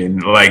cross-gen.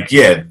 Like,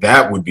 yeah,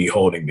 that would be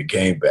holding the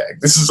game back.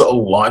 This is a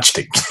launch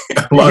game.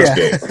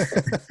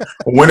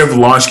 When have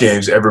launch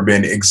games ever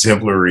been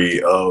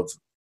exemplary of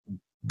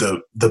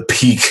the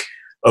peak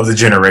of the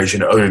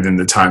generation other than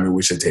the time in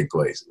which they take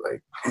place?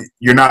 Like,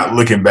 you're not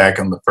looking back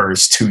on the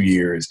first 2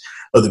 years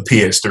of the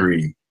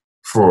PS3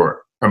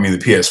 the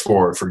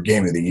PS4 for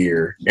Game of the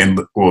Year and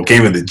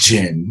Game of the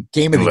Gen,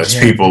 unless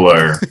people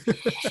are,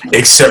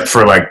 except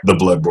for like the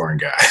Bloodborne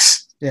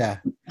guys. Yeah,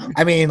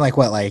 I mean,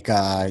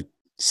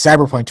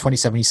 Cyberpunk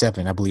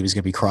 2077, I believe, is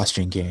going to be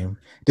cross-gen game.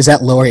 Does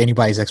that lower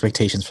anybody's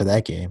expectations for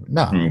that game?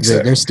 No,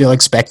 exactly. They're still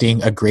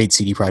expecting a great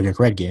CD Projekt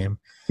Red game.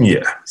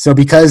 Yeah. So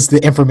because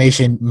the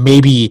information,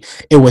 maybe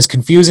it was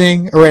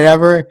confusing or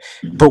whatever,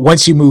 but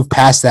once you move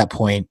past that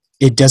point,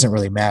 it doesn't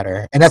really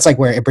matter. And that's like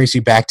where it brings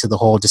you back to the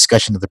whole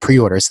discussion of the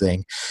pre-orders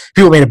thing.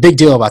 People made a big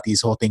deal about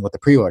this whole thing with the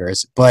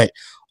pre-orders, but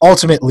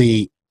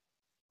ultimately,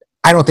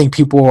 I don't think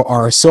people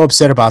are so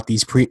upset about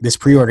this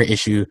pre-order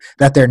issue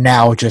that they're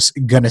now just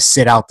going to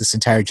sit out this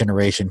entire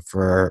generation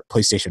for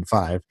PlayStation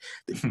 5.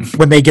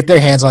 When they get their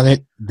hands on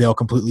it, they'll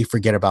completely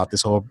forget about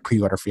this whole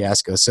pre-order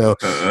fiasco. So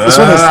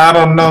I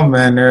don't know,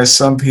 man. There are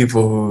some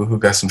people who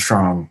got some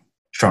strong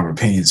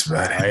opinions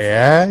about it.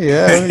 Yeah.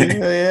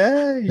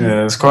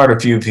 There's quite a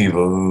few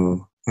people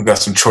who got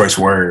some choice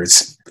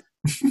words.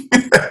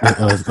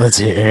 Let's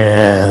hear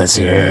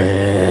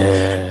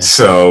it.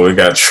 So we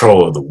got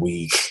Troll of the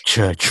Week.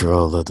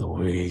 Troll of the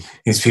Week.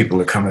 These people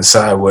are coming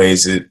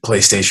sideways at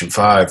PlayStation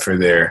 5 for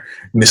their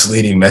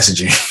misleading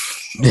messaging.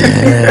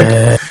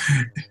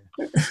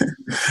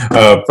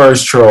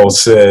 First troll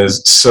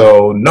says,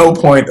 so no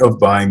point of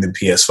buying the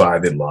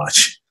PS5 at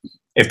launch.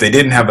 If they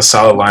didn't have a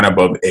solid lineup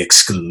of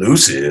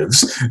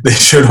exclusives, they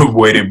should have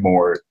waited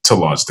more to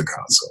launch the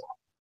console.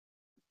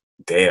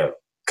 Damn.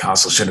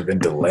 Console should have been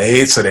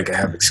delayed so they could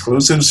have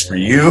exclusives for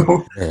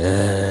you.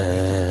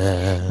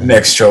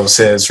 Next troll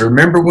says,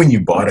 remember when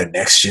you bought a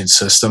next-gen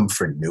system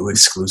for new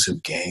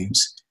exclusive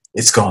games?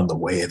 It's gone the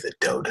way of the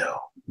dodo.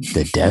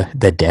 The dodo.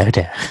 The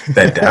dodo.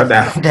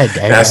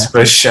 That's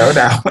for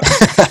showdown.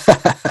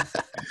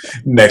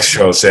 Next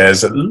troll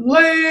says,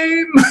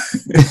 lame.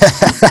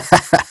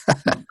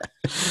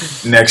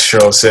 Next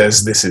troll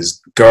says, this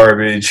is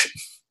garbage.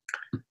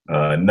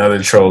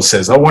 Another troll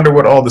says, I wonder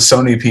what all the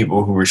Sony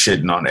people who were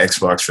shitting on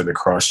Xbox for the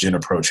cross-gen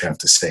approach have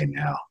to say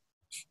now.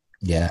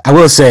 Yeah, I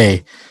will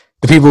say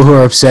the people who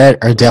are upset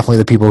are definitely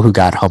the people who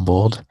got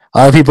humbled. A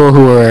lot of people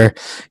who are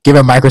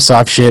giving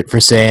Microsoft shit for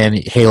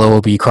saying Halo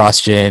will be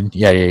cross-gen,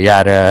 yada,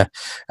 yada.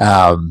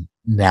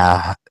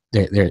 Nah,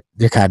 they're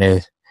kind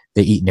of...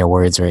 They're eating their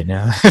words right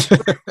now.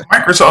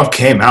 Microsoft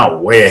came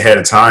out way ahead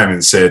of time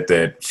and said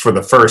that for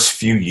the first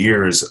few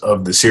years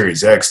of the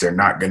Series X, they're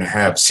not going to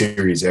have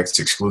Series X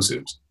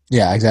exclusives.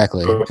 Yeah,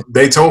 exactly. So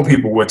they told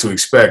people what to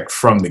expect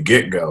from the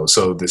get-go,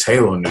 so this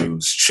Halo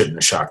news shouldn't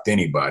have shocked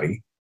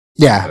anybody.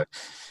 Yeah,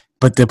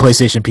 but the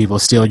PlayStation people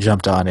still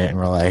jumped on it and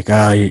were like,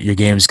 oh, your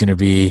game's going to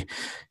be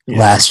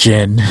last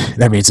gen.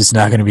 That means it's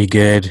not going to be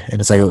good. And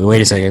it's like,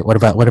 wait a second, what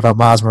about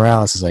Miles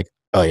Morales? It's like,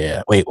 oh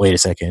yeah, wait a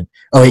second.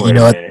 Oh wait, you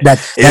know what?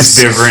 That's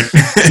different.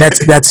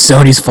 that's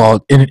Sony's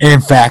fault. And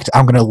in fact,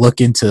 I'm going to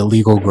look into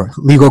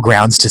legal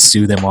grounds to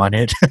sue them on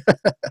it.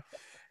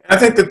 I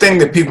think the thing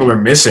that people are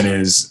missing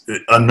is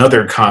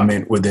another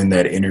comment within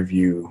that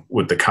interview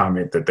with the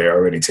comment that they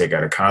already take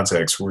out of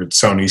context, where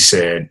Sony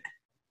said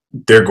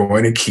they're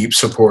going to keep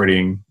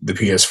supporting the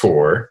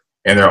PS4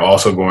 and they're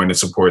also going to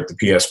support the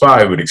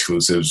PS5 with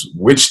exclusives,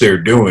 which they're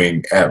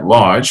doing at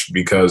launch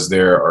because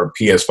there are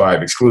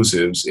PS5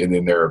 exclusives and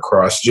then there are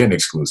cross-gen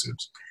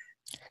exclusives.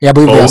 Yeah, I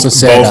believe they also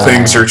said both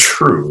things are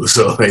true,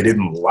 so they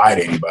didn't lie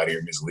to anybody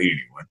or mislead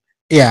anyone.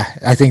 Yeah,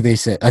 I think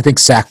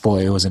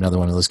Sackboy was another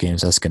one of those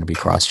games that's going to be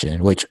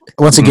cross-gen, which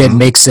once again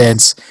makes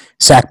sense.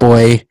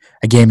 Sackboy,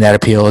 a game that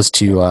appeals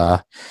to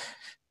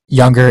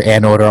younger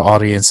and older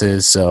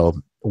audiences, so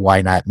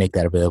why not make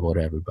that available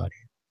to everybody?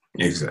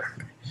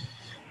 Exactly.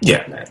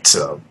 Yeah,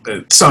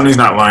 Sony's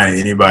not lying to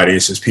anybody.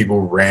 It's just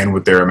people ran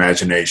with their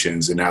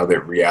imaginations, and now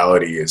that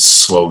reality is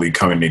slowly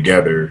coming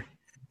together,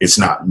 it's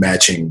not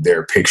matching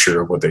their picture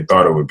of what they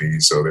thought it would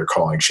be, so they're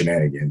calling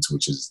shenanigans,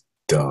 which is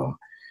dumb.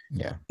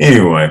 Yeah.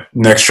 Anyway,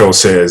 next troll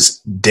says,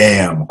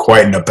 "Damn,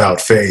 quite an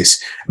about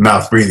face.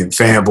 Mouth breathing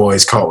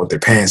fanboys caught with their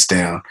pants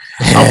down.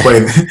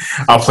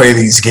 I'll play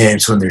these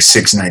games when they're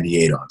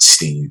 $6.98 on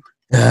Steam."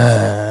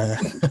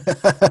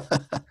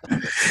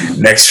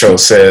 Next troll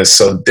says,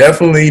 "So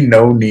definitely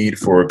no need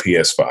for a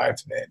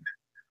PS5 then."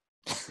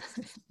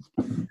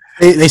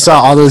 They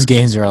saw all those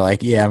games and were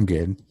like, yeah, I'm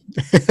good.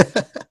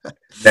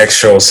 Next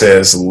troll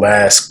says,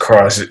 lost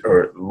cross-gen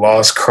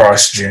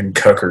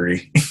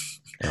cuckery."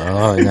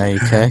 Oh, now you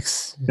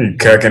cucks. You're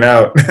cucking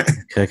out.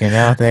 Cooking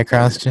out that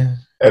cross-gen.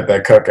 At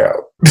that cuck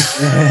out.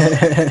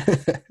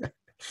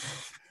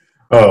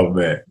 Oh,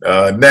 man.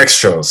 Next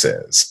troll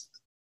says,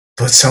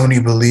 "But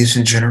Sony believes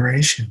in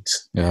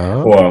generations."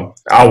 Oh. Well,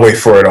 I'll wait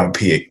for it on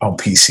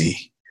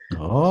PC.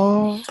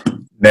 Oh.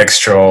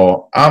 Next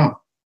troll, "I'm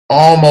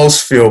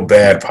almost feel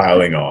bad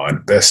piling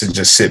on. Best to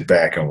just sit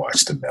back and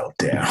watch the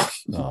meltdown."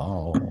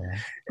 Oh.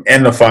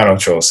 And the final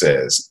troll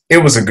says, "It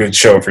was a good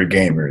show for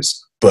gamers,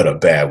 but a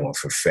bad one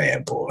for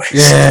fanboys."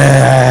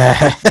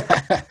 Yeah.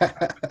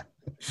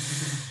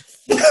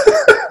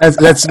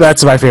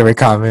 that's my favorite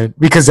comment,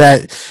 because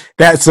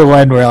that's the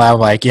one where I'm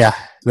like, yeah,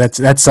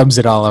 that sums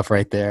it all up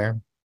right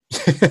there.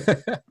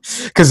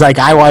 Because like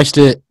I watched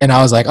it and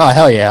I was like, oh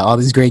hell yeah, all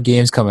these great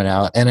games coming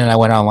out, and then I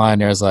went online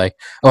and there was like,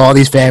 oh, all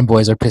these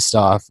fanboys are pissed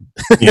off.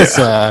 Yeah.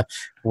 So,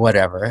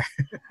 whatever.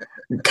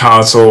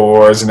 Console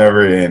wars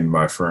never end,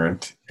 my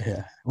friend.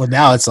 Yeah. Well,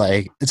 now it's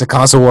like it's a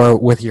console war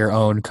with your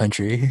own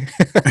country.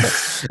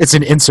 It's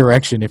an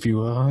insurrection, if you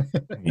will.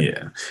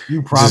 Yeah.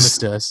 You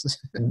promised us.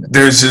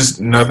 There's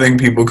just nothing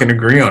people can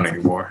agree on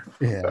anymore.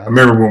 Yeah. I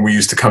remember when we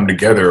used to come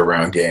together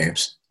around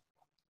games,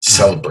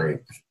 celebrate.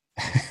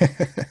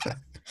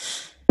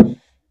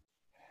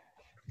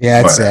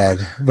 Yeah, it's sad,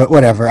 but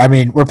whatever. I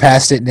mean, we're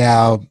past it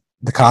now.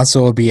 The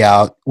console will be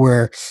out.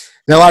 There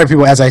are a lot of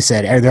people, as I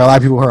said, there are a lot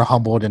of people who are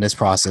humbled in this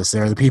process.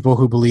 There are the people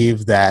who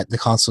believe that the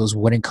consoles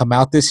wouldn't come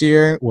out this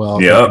year. Well,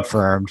 they're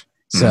confirmed.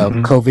 So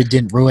COVID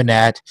didn't ruin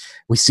that.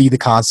 We see the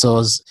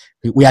consoles.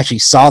 We actually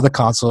saw the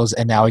consoles,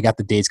 and now we got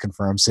the dates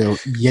confirmed. So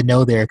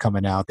they're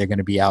coming out. They're going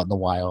to be out in the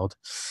wild.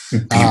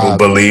 People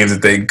believe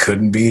that they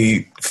couldn't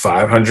be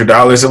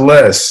 $500 or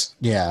less.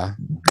 Yeah.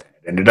 It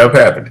ended up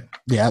happening.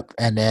 Yep.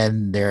 And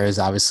then there's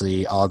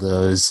obviously all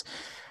those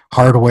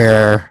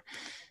hardware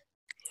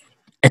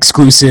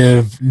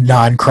exclusive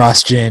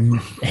non-cross-gen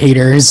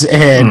haters,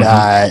 and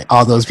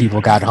all those people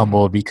got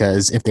humbled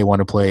because if they want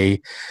to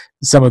play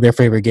some of their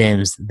favorite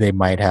games, they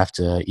might have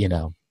to,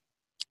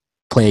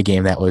 play a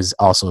game that was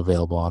also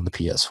available on the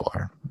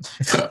PS4.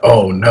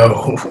 Oh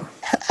no.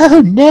 Oh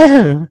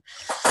no.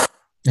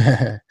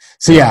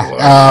 So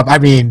yeah, I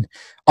mean,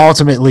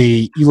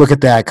 ultimately, you look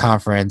at that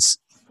conference,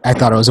 I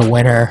thought it was a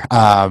winner.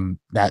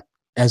 That,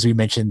 as we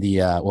mentioned, the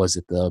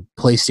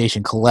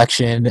PlayStation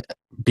Collection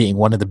being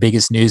one of the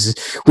biggest news.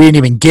 We didn't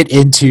even get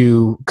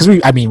into, because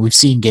we've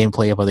seen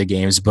gameplay of other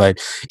games, but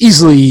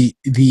definitely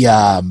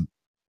the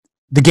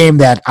game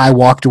that I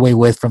walked away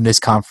with from this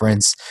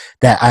conference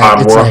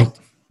Deathloop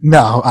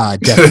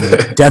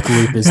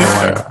is the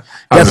one.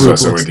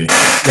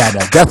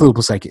 Deathloop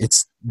looks like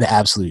it's the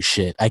absolute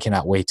shit. I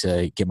cannot wait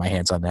to get my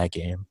hands on that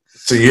game.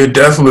 So you're a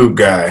Deathloop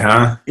guy,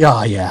 huh?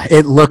 Oh yeah,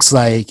 it looks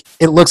like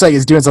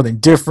it's doing something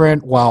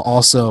different while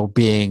also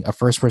being a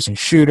first-person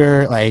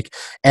shooter.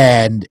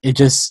 And it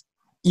just,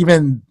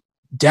 even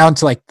down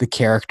to the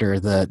character,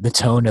 the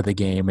tone of the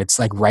game, it's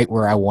right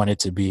where I want it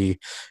to be.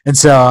 And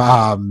so,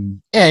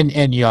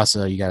 and you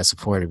gotta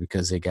support it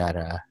because they got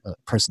a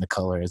person of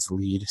color as the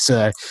lead.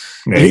 So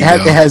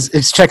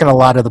it's checking a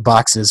lot of the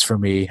boxes for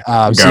me.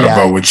 Gotta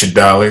vote with your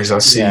dollars. I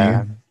see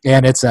you.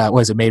 And it's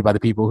was it made by the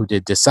people who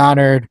did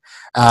Dishonored?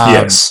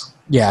 Yes.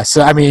 Yeah.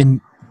 So I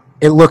mean,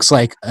 it looks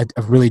like a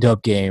really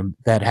dope game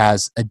that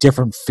has a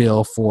different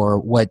feel for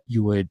what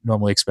you would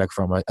normally expect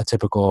from a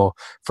typical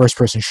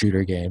first-person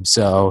shooter game.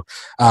 So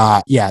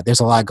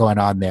there's a lot going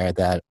on there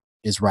that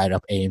is right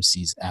up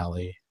AMC's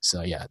alley.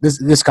 So yeah,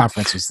 this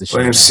conference was the shit.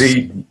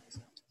 AMC.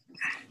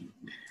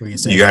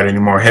 You got any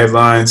more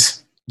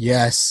headlines?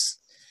 Yes,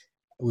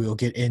 we will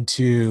get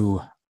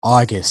into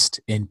August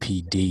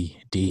NPD.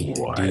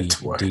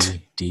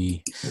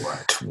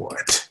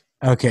 What?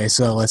 Okay,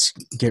 so let's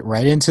get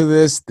right into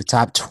this. The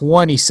top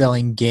 20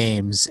 selling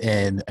games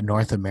in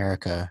North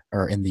America,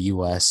 or in the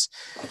US,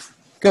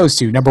 goes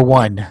to number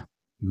 1,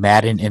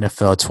 Madden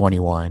NFL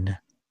 21.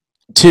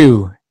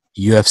 2,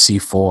 UFC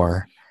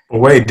 4.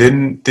 Wait,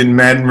 didn't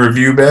Madden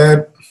review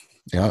bad?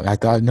 Yeah, I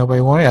thought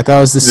nobody wanted it. I thought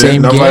it was the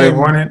same game. Nobody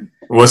wanted it?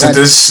 Wasn't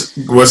this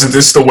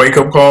the wake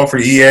up call for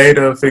EA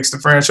to fix the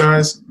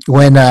franchise?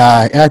 When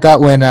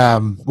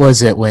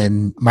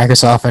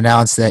Microsoft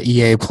announced that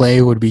EA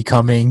Play would be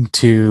coming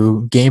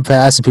to Game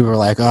Pass, and people were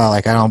like, "Oh,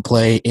 I don't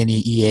play any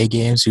EA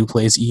games. Who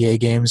plays EA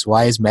games?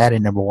 Why is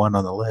Madden number 1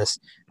 on the list?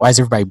 Why is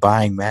everybody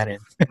buying Madden?"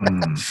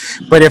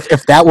 But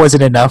if that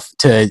wasn't enough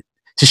to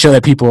show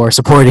that people are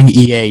supporting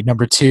EA,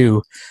 number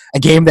 2, a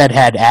game that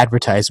had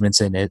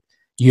advertisements in it,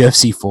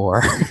 UFC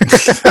 4.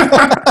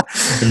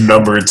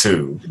 Number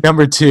 2.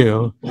 Number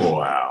 2.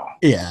 Wow.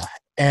 Yeah.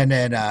 And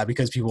then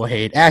because people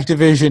hate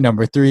Activision,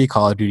 number 3,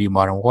 Call of Duty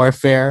Modern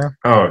Warfare.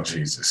 Oh,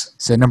 Jesus.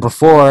 So number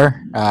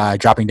 4,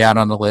 dropping down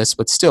on the list,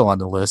 but still on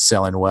the list,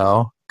 selling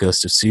well,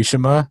 Ghost of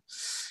Tsushima.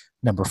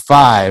 Number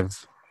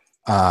 5,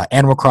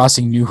 Animal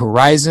Crossing New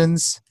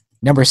Horizons.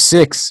 Number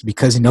 6,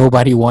 because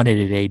nobody wanted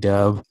it,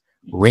 A-Dub,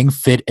 Ring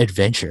Fit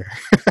Adventure.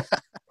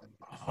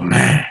 Oh,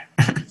 man.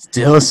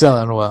 Still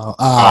selling well.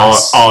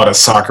 All the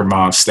soccer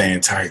moms staying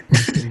tight.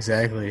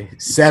 Exactly.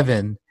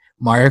 7,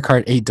 Mario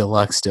Kart 8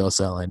 Deluxe still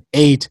selling.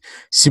 8,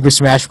 Super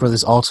Smash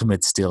Bros.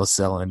 Ultimate still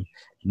selling.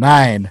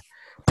 9,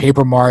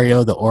 Paper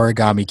Mario the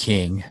Origami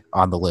King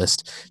on the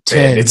list.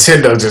 10,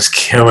 Nintendo just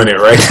killing it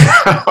right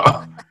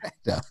now.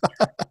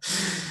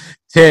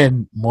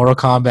 10, Mortal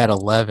Kombat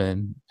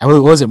 11. I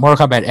mean, what was it?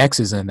 Mortal Kombat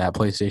X is in that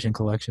PlayStation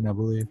collection, I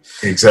believe.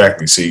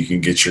 Exactly. So you can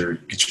get your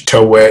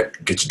toe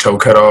wet, get your toe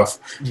cut off,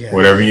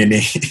 whatever you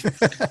need.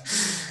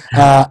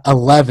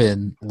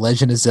 11,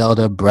 Legend of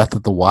Zelda Breath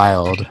of the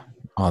Wild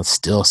on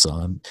still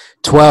selling.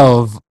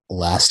 12,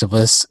 Last of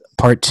Us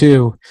Part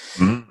 2.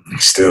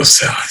 Still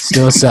selling.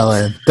 Still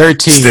selling.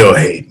 13. Still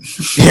hate.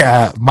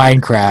 Yeah,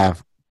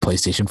 Minecraft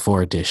PlayStation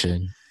 4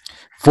 edition.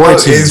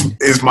 14.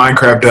 Is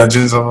Minecraft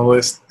Dungeons on the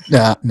list?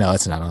 No,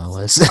 it's not on the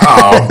list.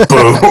 Oh,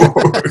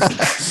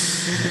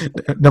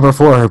 boo. Number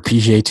 4,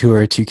 PGA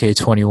Tour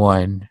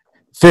 2K21.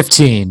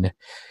 15,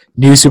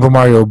 New Super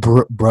Mario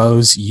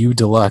Bros. U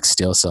Deluxe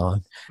still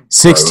selling.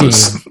 16,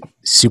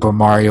 Super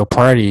Mario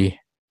Party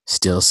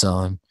still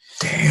selling.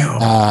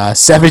 Damn.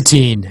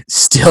 17,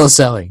 still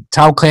selling.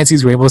 Tom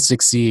Clancy's Rainbow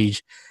Six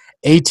Siege.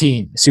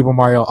 18, Super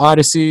Mario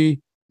Odyssey.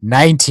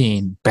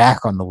 19,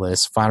 back on the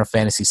list, Final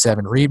Fantasy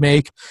VII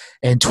Remake.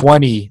 And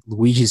 20,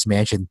 Luigi's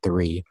Mansion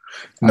 3.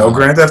 No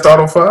Grand Theft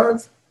Auto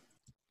 5?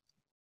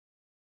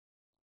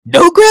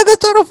 No Grand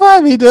Theft Auto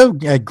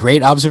 5.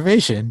 Great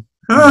observation.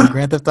 No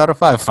Grand Theft Auto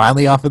 5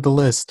 finally off of the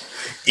list.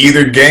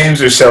 Either games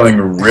are selling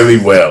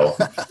really well,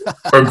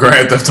 or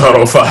Grand Theft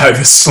Auto 5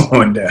 is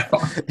slowing down.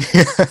 All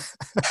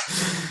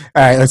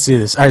right, let's do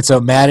this. All right, so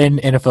Madden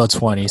NFL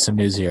 20, some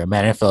news here.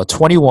 Madden NFL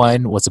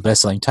 21 was the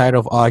best-selling title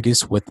of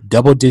August with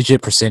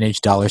double-digit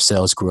 % dollar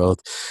sales growth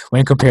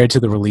when compared to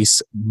the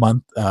release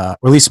month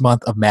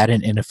of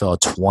Madden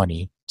NFL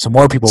 20. So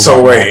more people.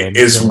 So wait,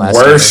 it's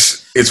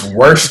worse. It's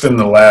worse than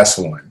the last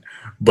one,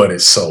 but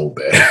it's sold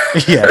better.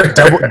 Yeah,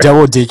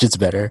 double digits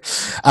better.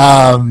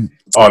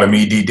 Autumn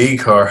EDD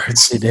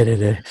cards.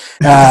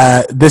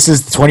 This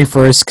is the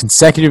 21st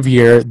consecutive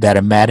year that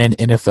a Madden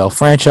NFL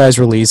franchise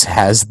release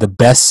has the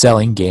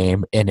best-selling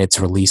game in its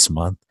release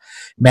month.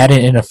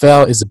 Madden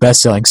NFL is the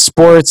best-selling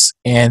sports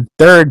and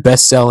third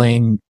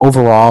best-selling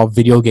overall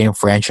video game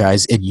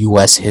franchise in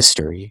U.S.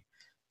 history.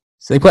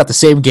 So they put out the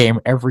same game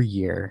every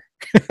year.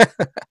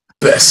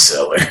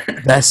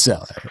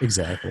 Bestseller,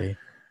 exactly.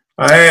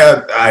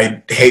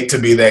 I hate to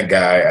be that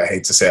guy. I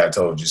hate to say I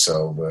told you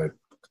so, but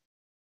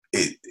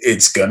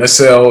it's gonna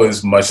sell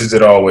as much as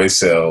it always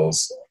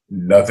sells.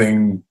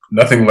 Nothing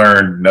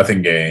learned,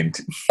 nothing gained,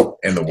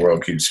 and the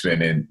world keeps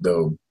spinning.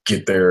 They'll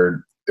get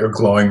their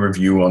glowing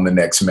review on the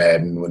next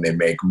Madden when they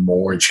make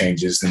more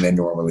changes than they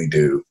normally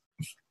do,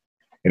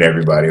 and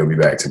everybody will be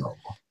back to normal.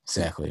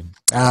 Exactly.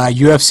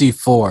 UFC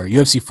 4.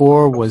 UFC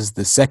 4 was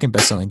the second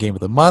best-selling game of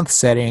the month,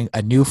 setting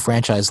a new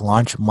franchise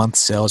launch month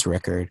sales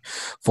record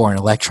for an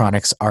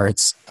Electronics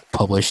Arts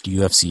published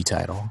UFC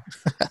title.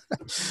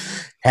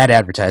 Had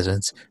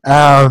advertisements.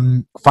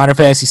 Final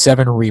Fantasy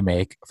VII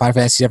Remake. Final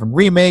Fantasy VII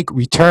Remake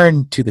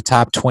returned to the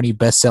top 20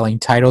 best-selling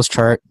titles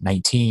chart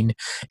 19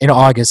 in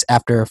August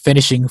after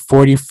finishing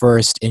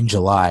 41st in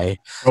July.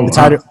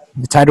 The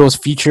title was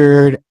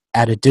featured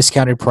at a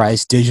discounted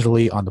price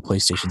digitally on the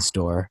PlayStation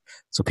Store.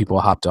 So people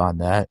hopped on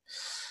that.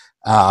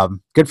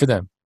 Good for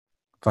them.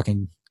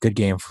 Fucking good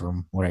game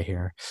from what I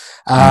hear.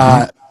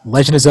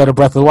 Legend of Zelda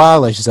Breath of the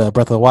Wild. Legend of Zelda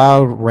Breath of the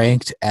Wild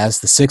ranked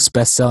as the 6th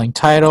best-selling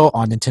title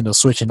on Nintendo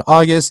Switch in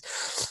August.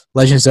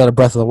 Legend of Zelda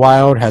Breath of the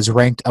Wild has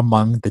ranked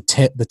among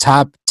the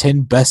top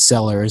 10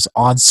 bestsellers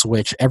on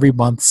Switch every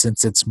month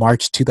since its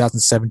March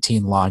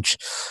 2017 launch,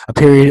 a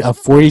period of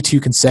 42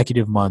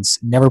 consecutive months,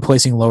 never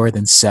placing lower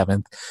than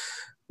 7th.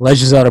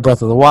 Legend of Zelda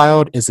Breath of the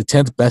Wild is the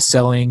 10th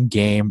best-selling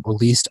game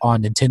released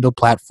on Nintendo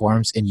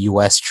platforms in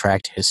U.S.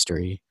 tracked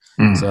history.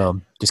 So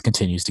just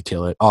continues to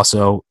kill it.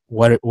 Also,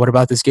 what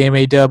about this game,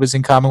 A-Dub, is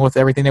in common with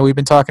everything that we've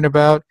been talking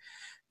about?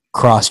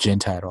 Cross-gen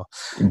title.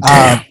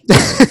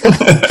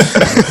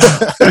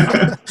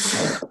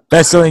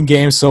 Best-selling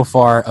games so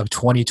far of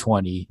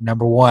 2020.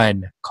 Number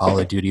 1, Call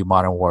of Duty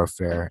Modern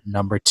Warfare.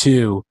 Number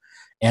 2,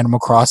 Animal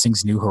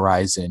Crossing's New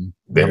Horizon.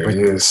 There it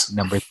is.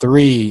 Number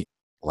 3,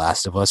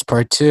 Last of Us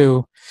Part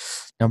 2.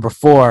 Number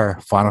 4,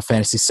 Final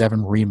Fantasy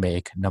VII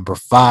Remake. Number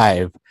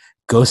 5,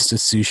 Ghost of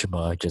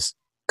Tsushima, just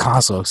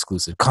console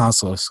exclusive.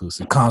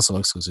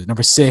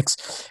 Number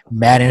 6,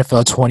 Madden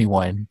NFL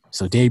 21,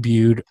 so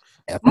debuted.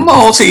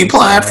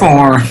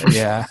 Multi-platform.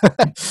 Yeah.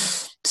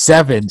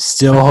 7,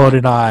 still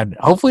holding on.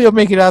 Hopefully it'll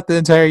make it out the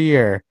entire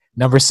year.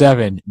 Number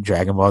 7,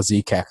 Dragon Ball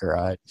Z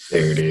Kakarot.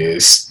 There it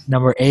is.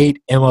 Number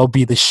 8,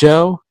 MLB The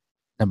Show.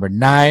 Number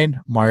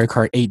 9, Mario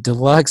Kart 8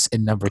 Deluxe.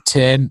 And number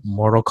 10,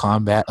 Mortal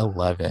Kombat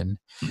 11.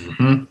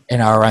 Mm-hmm.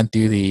 And I'll run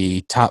through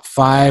the top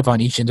 5 on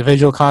each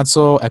individual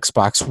console.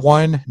 Xbox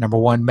One, number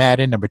 1,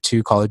 Madden. Number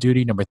 2, Call of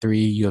Duty. Number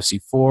 3,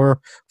 UFC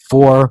 4.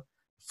 4,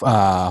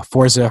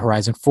 Forza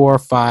Horizon 4.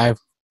 5,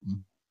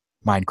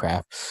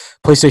 Minecraft.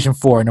 PlayStation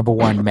 4, number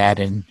 1,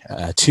 Madden.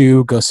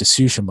 2, Ghost of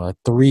Tsushima.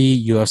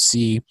 3,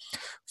 UFC.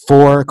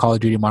 4, Call of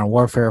Duty Modern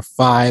Warfare.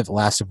 5,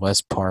 Last of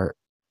Us Part.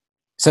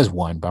 It says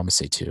 1, but I'm going to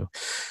say 2.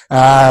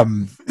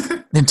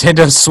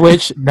 Nintendo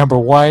Switch, number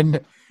 1.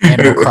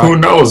 Who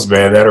knows,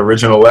 man? That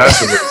original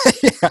Last of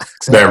Us, Yeah,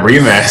 exactly. that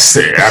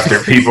remaster, after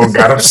people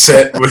got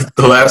upset with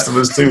The Last of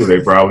Us 2,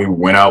 they probably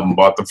went out and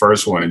bought the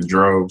first one in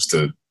droves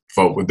to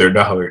vote with their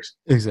dollars.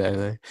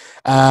 Exactly.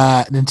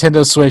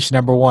 Nintendo Switch,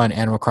 number 1,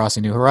 Animal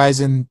Crossing New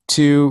Horizon.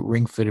 2,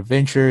 Ring Fit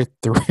Adventure.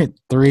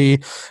 3,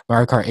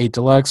 Mario Kart 8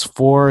 Deluxe.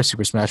 4,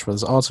 Super Smash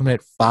Bros.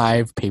 Ultimate.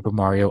 5, Paper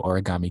Mario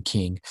Origami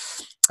King.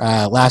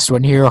 Last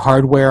one here,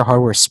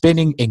 hardware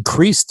spending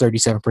increased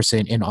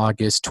 37% in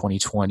August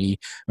 2020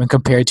 when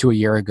compared to a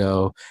year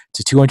ago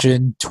to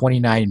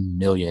 229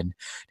 million.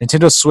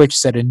 Nintendo Switch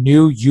set a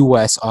new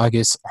U.S.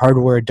 August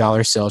hardware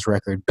dollar sales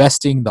record,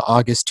 besting the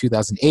August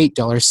 2008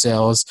 dollar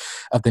sales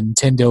of the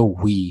Nintendo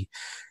Wii.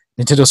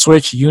 Nintendo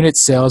Switch unit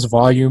sales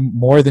volume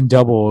more than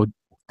doubled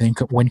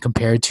when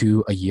compared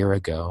to a year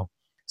ago.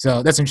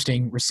 So that's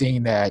interesting. We're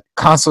seeing that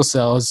console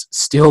sales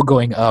still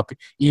going up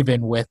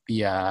even with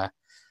the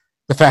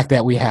fact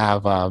that we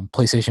have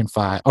PlayStation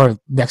 5 or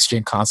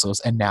next-gen consoles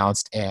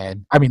announced,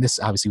 and I mean, this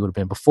obviously would have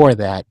been before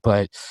that,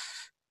 but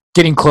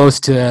getting close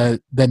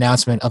to the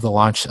announcement of the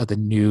launch of the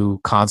new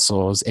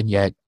consoles, and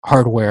yet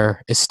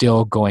hardware is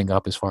still going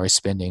up as far as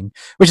spending,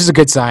 which is a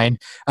good sign.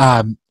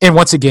 And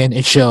once again,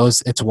 it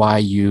shows it's why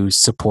you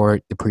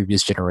support the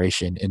previous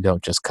generation and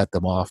don't just cut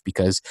them off,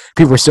 because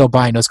people are still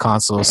buying those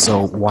consoles,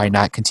 so why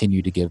not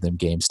continue to give them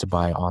games to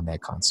buy on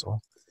that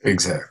console?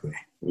 Exactly.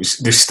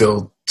 There's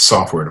still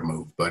software to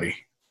move, buddy.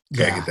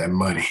 Gotta get that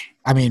money.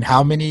 I mean,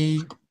 how many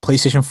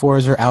PlayStation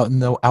 4s are out in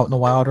the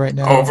wild right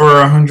now? Over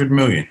 100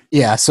 million.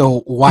 Yeah, so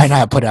why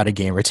not put out a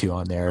game or two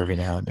on there every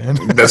now and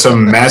then? That's a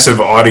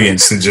massive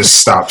audience to just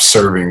stop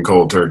serving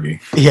cold turkey.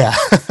 Yeah.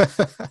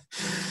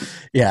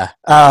 Yeah.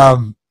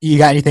 You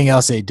got anything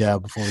else,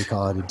 A-Dub, before we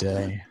call it a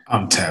day?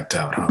 I'm tapped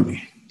out,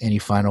 homie. Any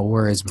final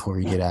words before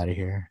we get out of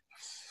here?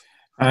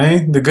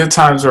 The good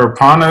times are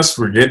upon us.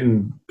 We're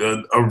getting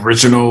the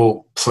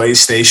original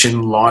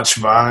PlayStation launch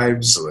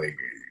vibes. Like,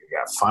 we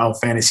got Final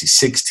Fantasy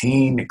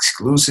 16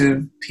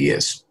 exclusive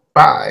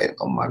PS5.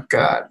 Oh my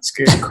God, it's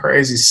getting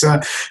crazy,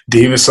 son.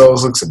 Demon's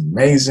Souls looks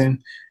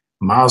amazing.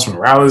 Miles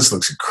Morales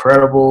looks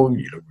incredible.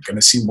 You know, we're gonna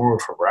see more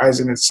of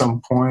Horizon at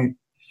some point.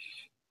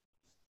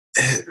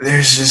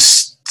 There's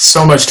just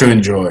so much to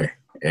enjoy,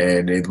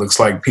 and it looks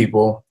like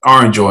people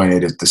are enjoying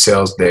it if the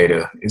sales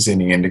data is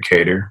any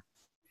indicator.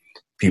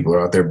 People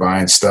are out there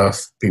buying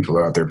stuff. People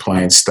are out there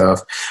playing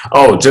stuff.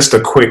 Oh, just a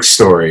quick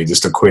story,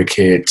 just a quick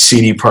hit.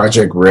 CD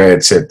Projekt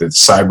Red said that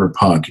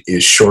Cyberpunk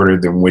is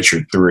shorter than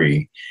Witcher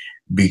 3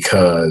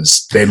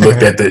 because they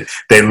looked at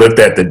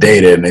the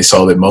data and they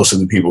saw that most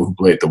of the people who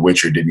played The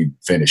Witcher didn't even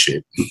finish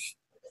it.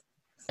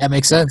 That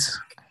makes sense.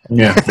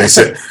 Yeah, they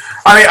said.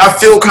 I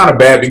feel kind of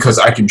bad because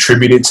I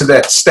contributed to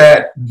that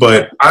stat,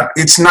 but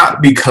it's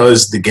not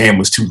because the game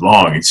was too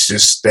long. It's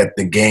just that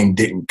the game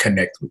didn't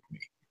connect with me.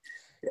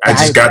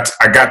 I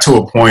got to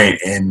a point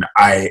and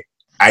I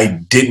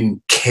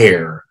didn't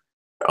care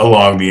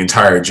along the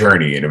entire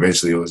journey, and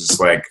eventually it was just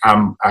like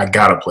I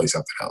gotta play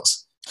something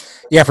else.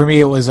 Yeah, for me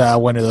it was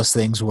one of those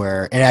things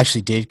where it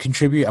actually did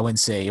contribute. I wouldn't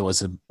say it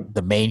was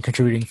the main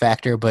contributing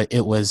factor, but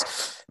it was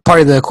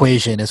part of the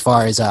equation as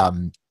far as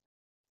a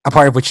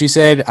part of what you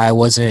said. I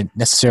wasn't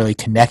necessarily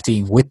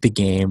connecting with the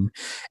game,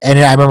 and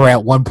I remember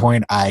at one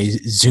point I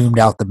zoomed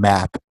out the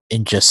map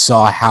and just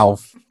saw how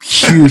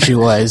huge it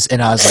was,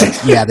 and I was like,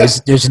 yeah,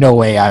 there's no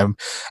way I'm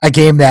a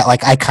game that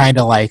like I kind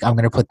of like I'm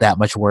gonna put that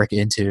much work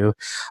into,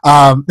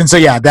 and so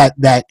yeah,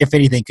 that if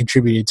anything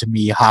contributed to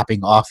me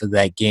hopping off of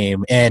that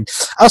game. And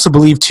I also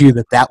believe too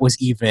that was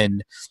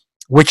even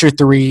Witcher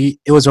 3.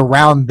 It was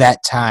around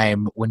that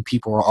time when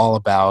people were all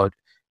about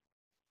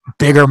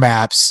bigger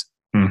maps,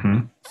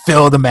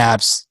 fill the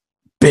maps,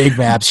 big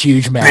maps,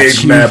 huge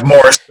maps,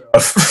 more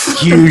stuff,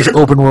 huge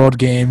open world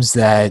games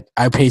that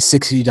I pay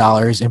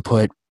 $60 and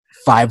put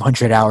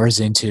 500 hours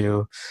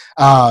into.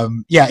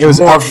 Yeah, it was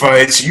more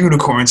fights,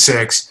 unicorn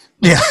sex.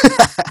 Yeah.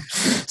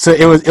 So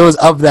it was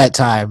of that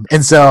time,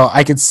 and so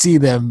I could see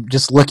them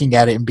just looking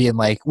at it and being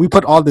like, we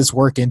put all this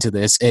work into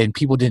this and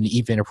people didn't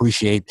even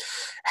appreciate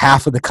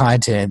half of the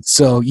content.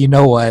 So you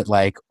know what,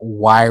 like,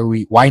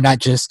 why not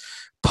just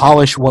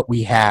polish what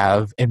we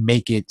have and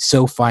make it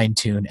so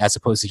fine-tuned as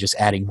opposed to just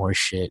adding more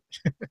shit.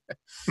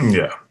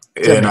 Yeah,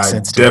 and I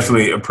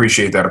definitely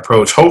appreciate that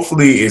approach.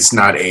 Hopefully it's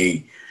not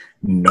a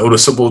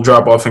noticeable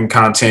drop off in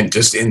content,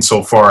 just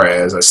insofar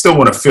as I still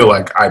want to feel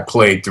like I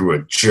played through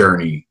a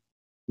journey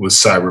with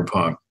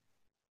Cyberpunk,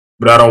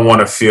 but I don't want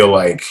to feel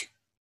like,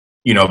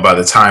 you know, by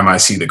the time I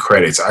see the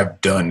credits,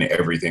 I've done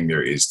everything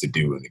there is to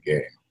do in the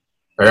game.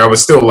 Like, I would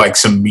still like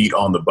some meat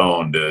on the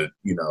bone to,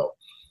 you know,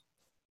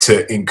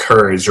 to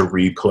encourage a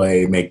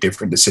replay, make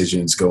different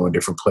decisions, go in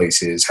different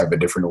places, have a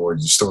different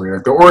origin story.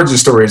 Like, the origin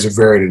stories are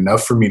varied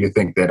enough for me to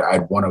think that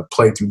I'd want to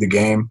play through the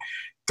game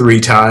 3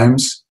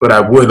 times, but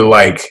I would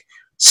like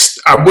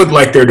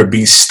there to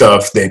be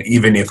stuff that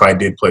even if I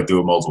did play through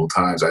it multiple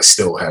times, I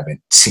still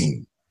haven't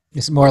seen.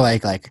 It's more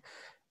like I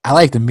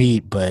like the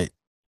meat, but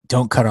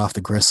don't cut off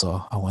the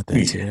gristle. I want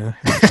that too.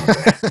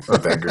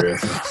 Love that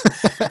gristle.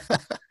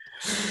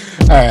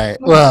 All right.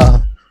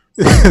 Well,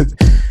 this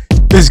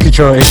is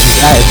Control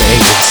Issues. I am the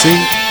AFC.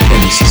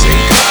 And this is A.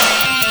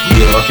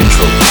 We are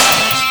Control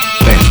Issues.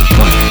 Thanks for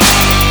playing.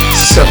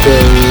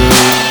 Suckers.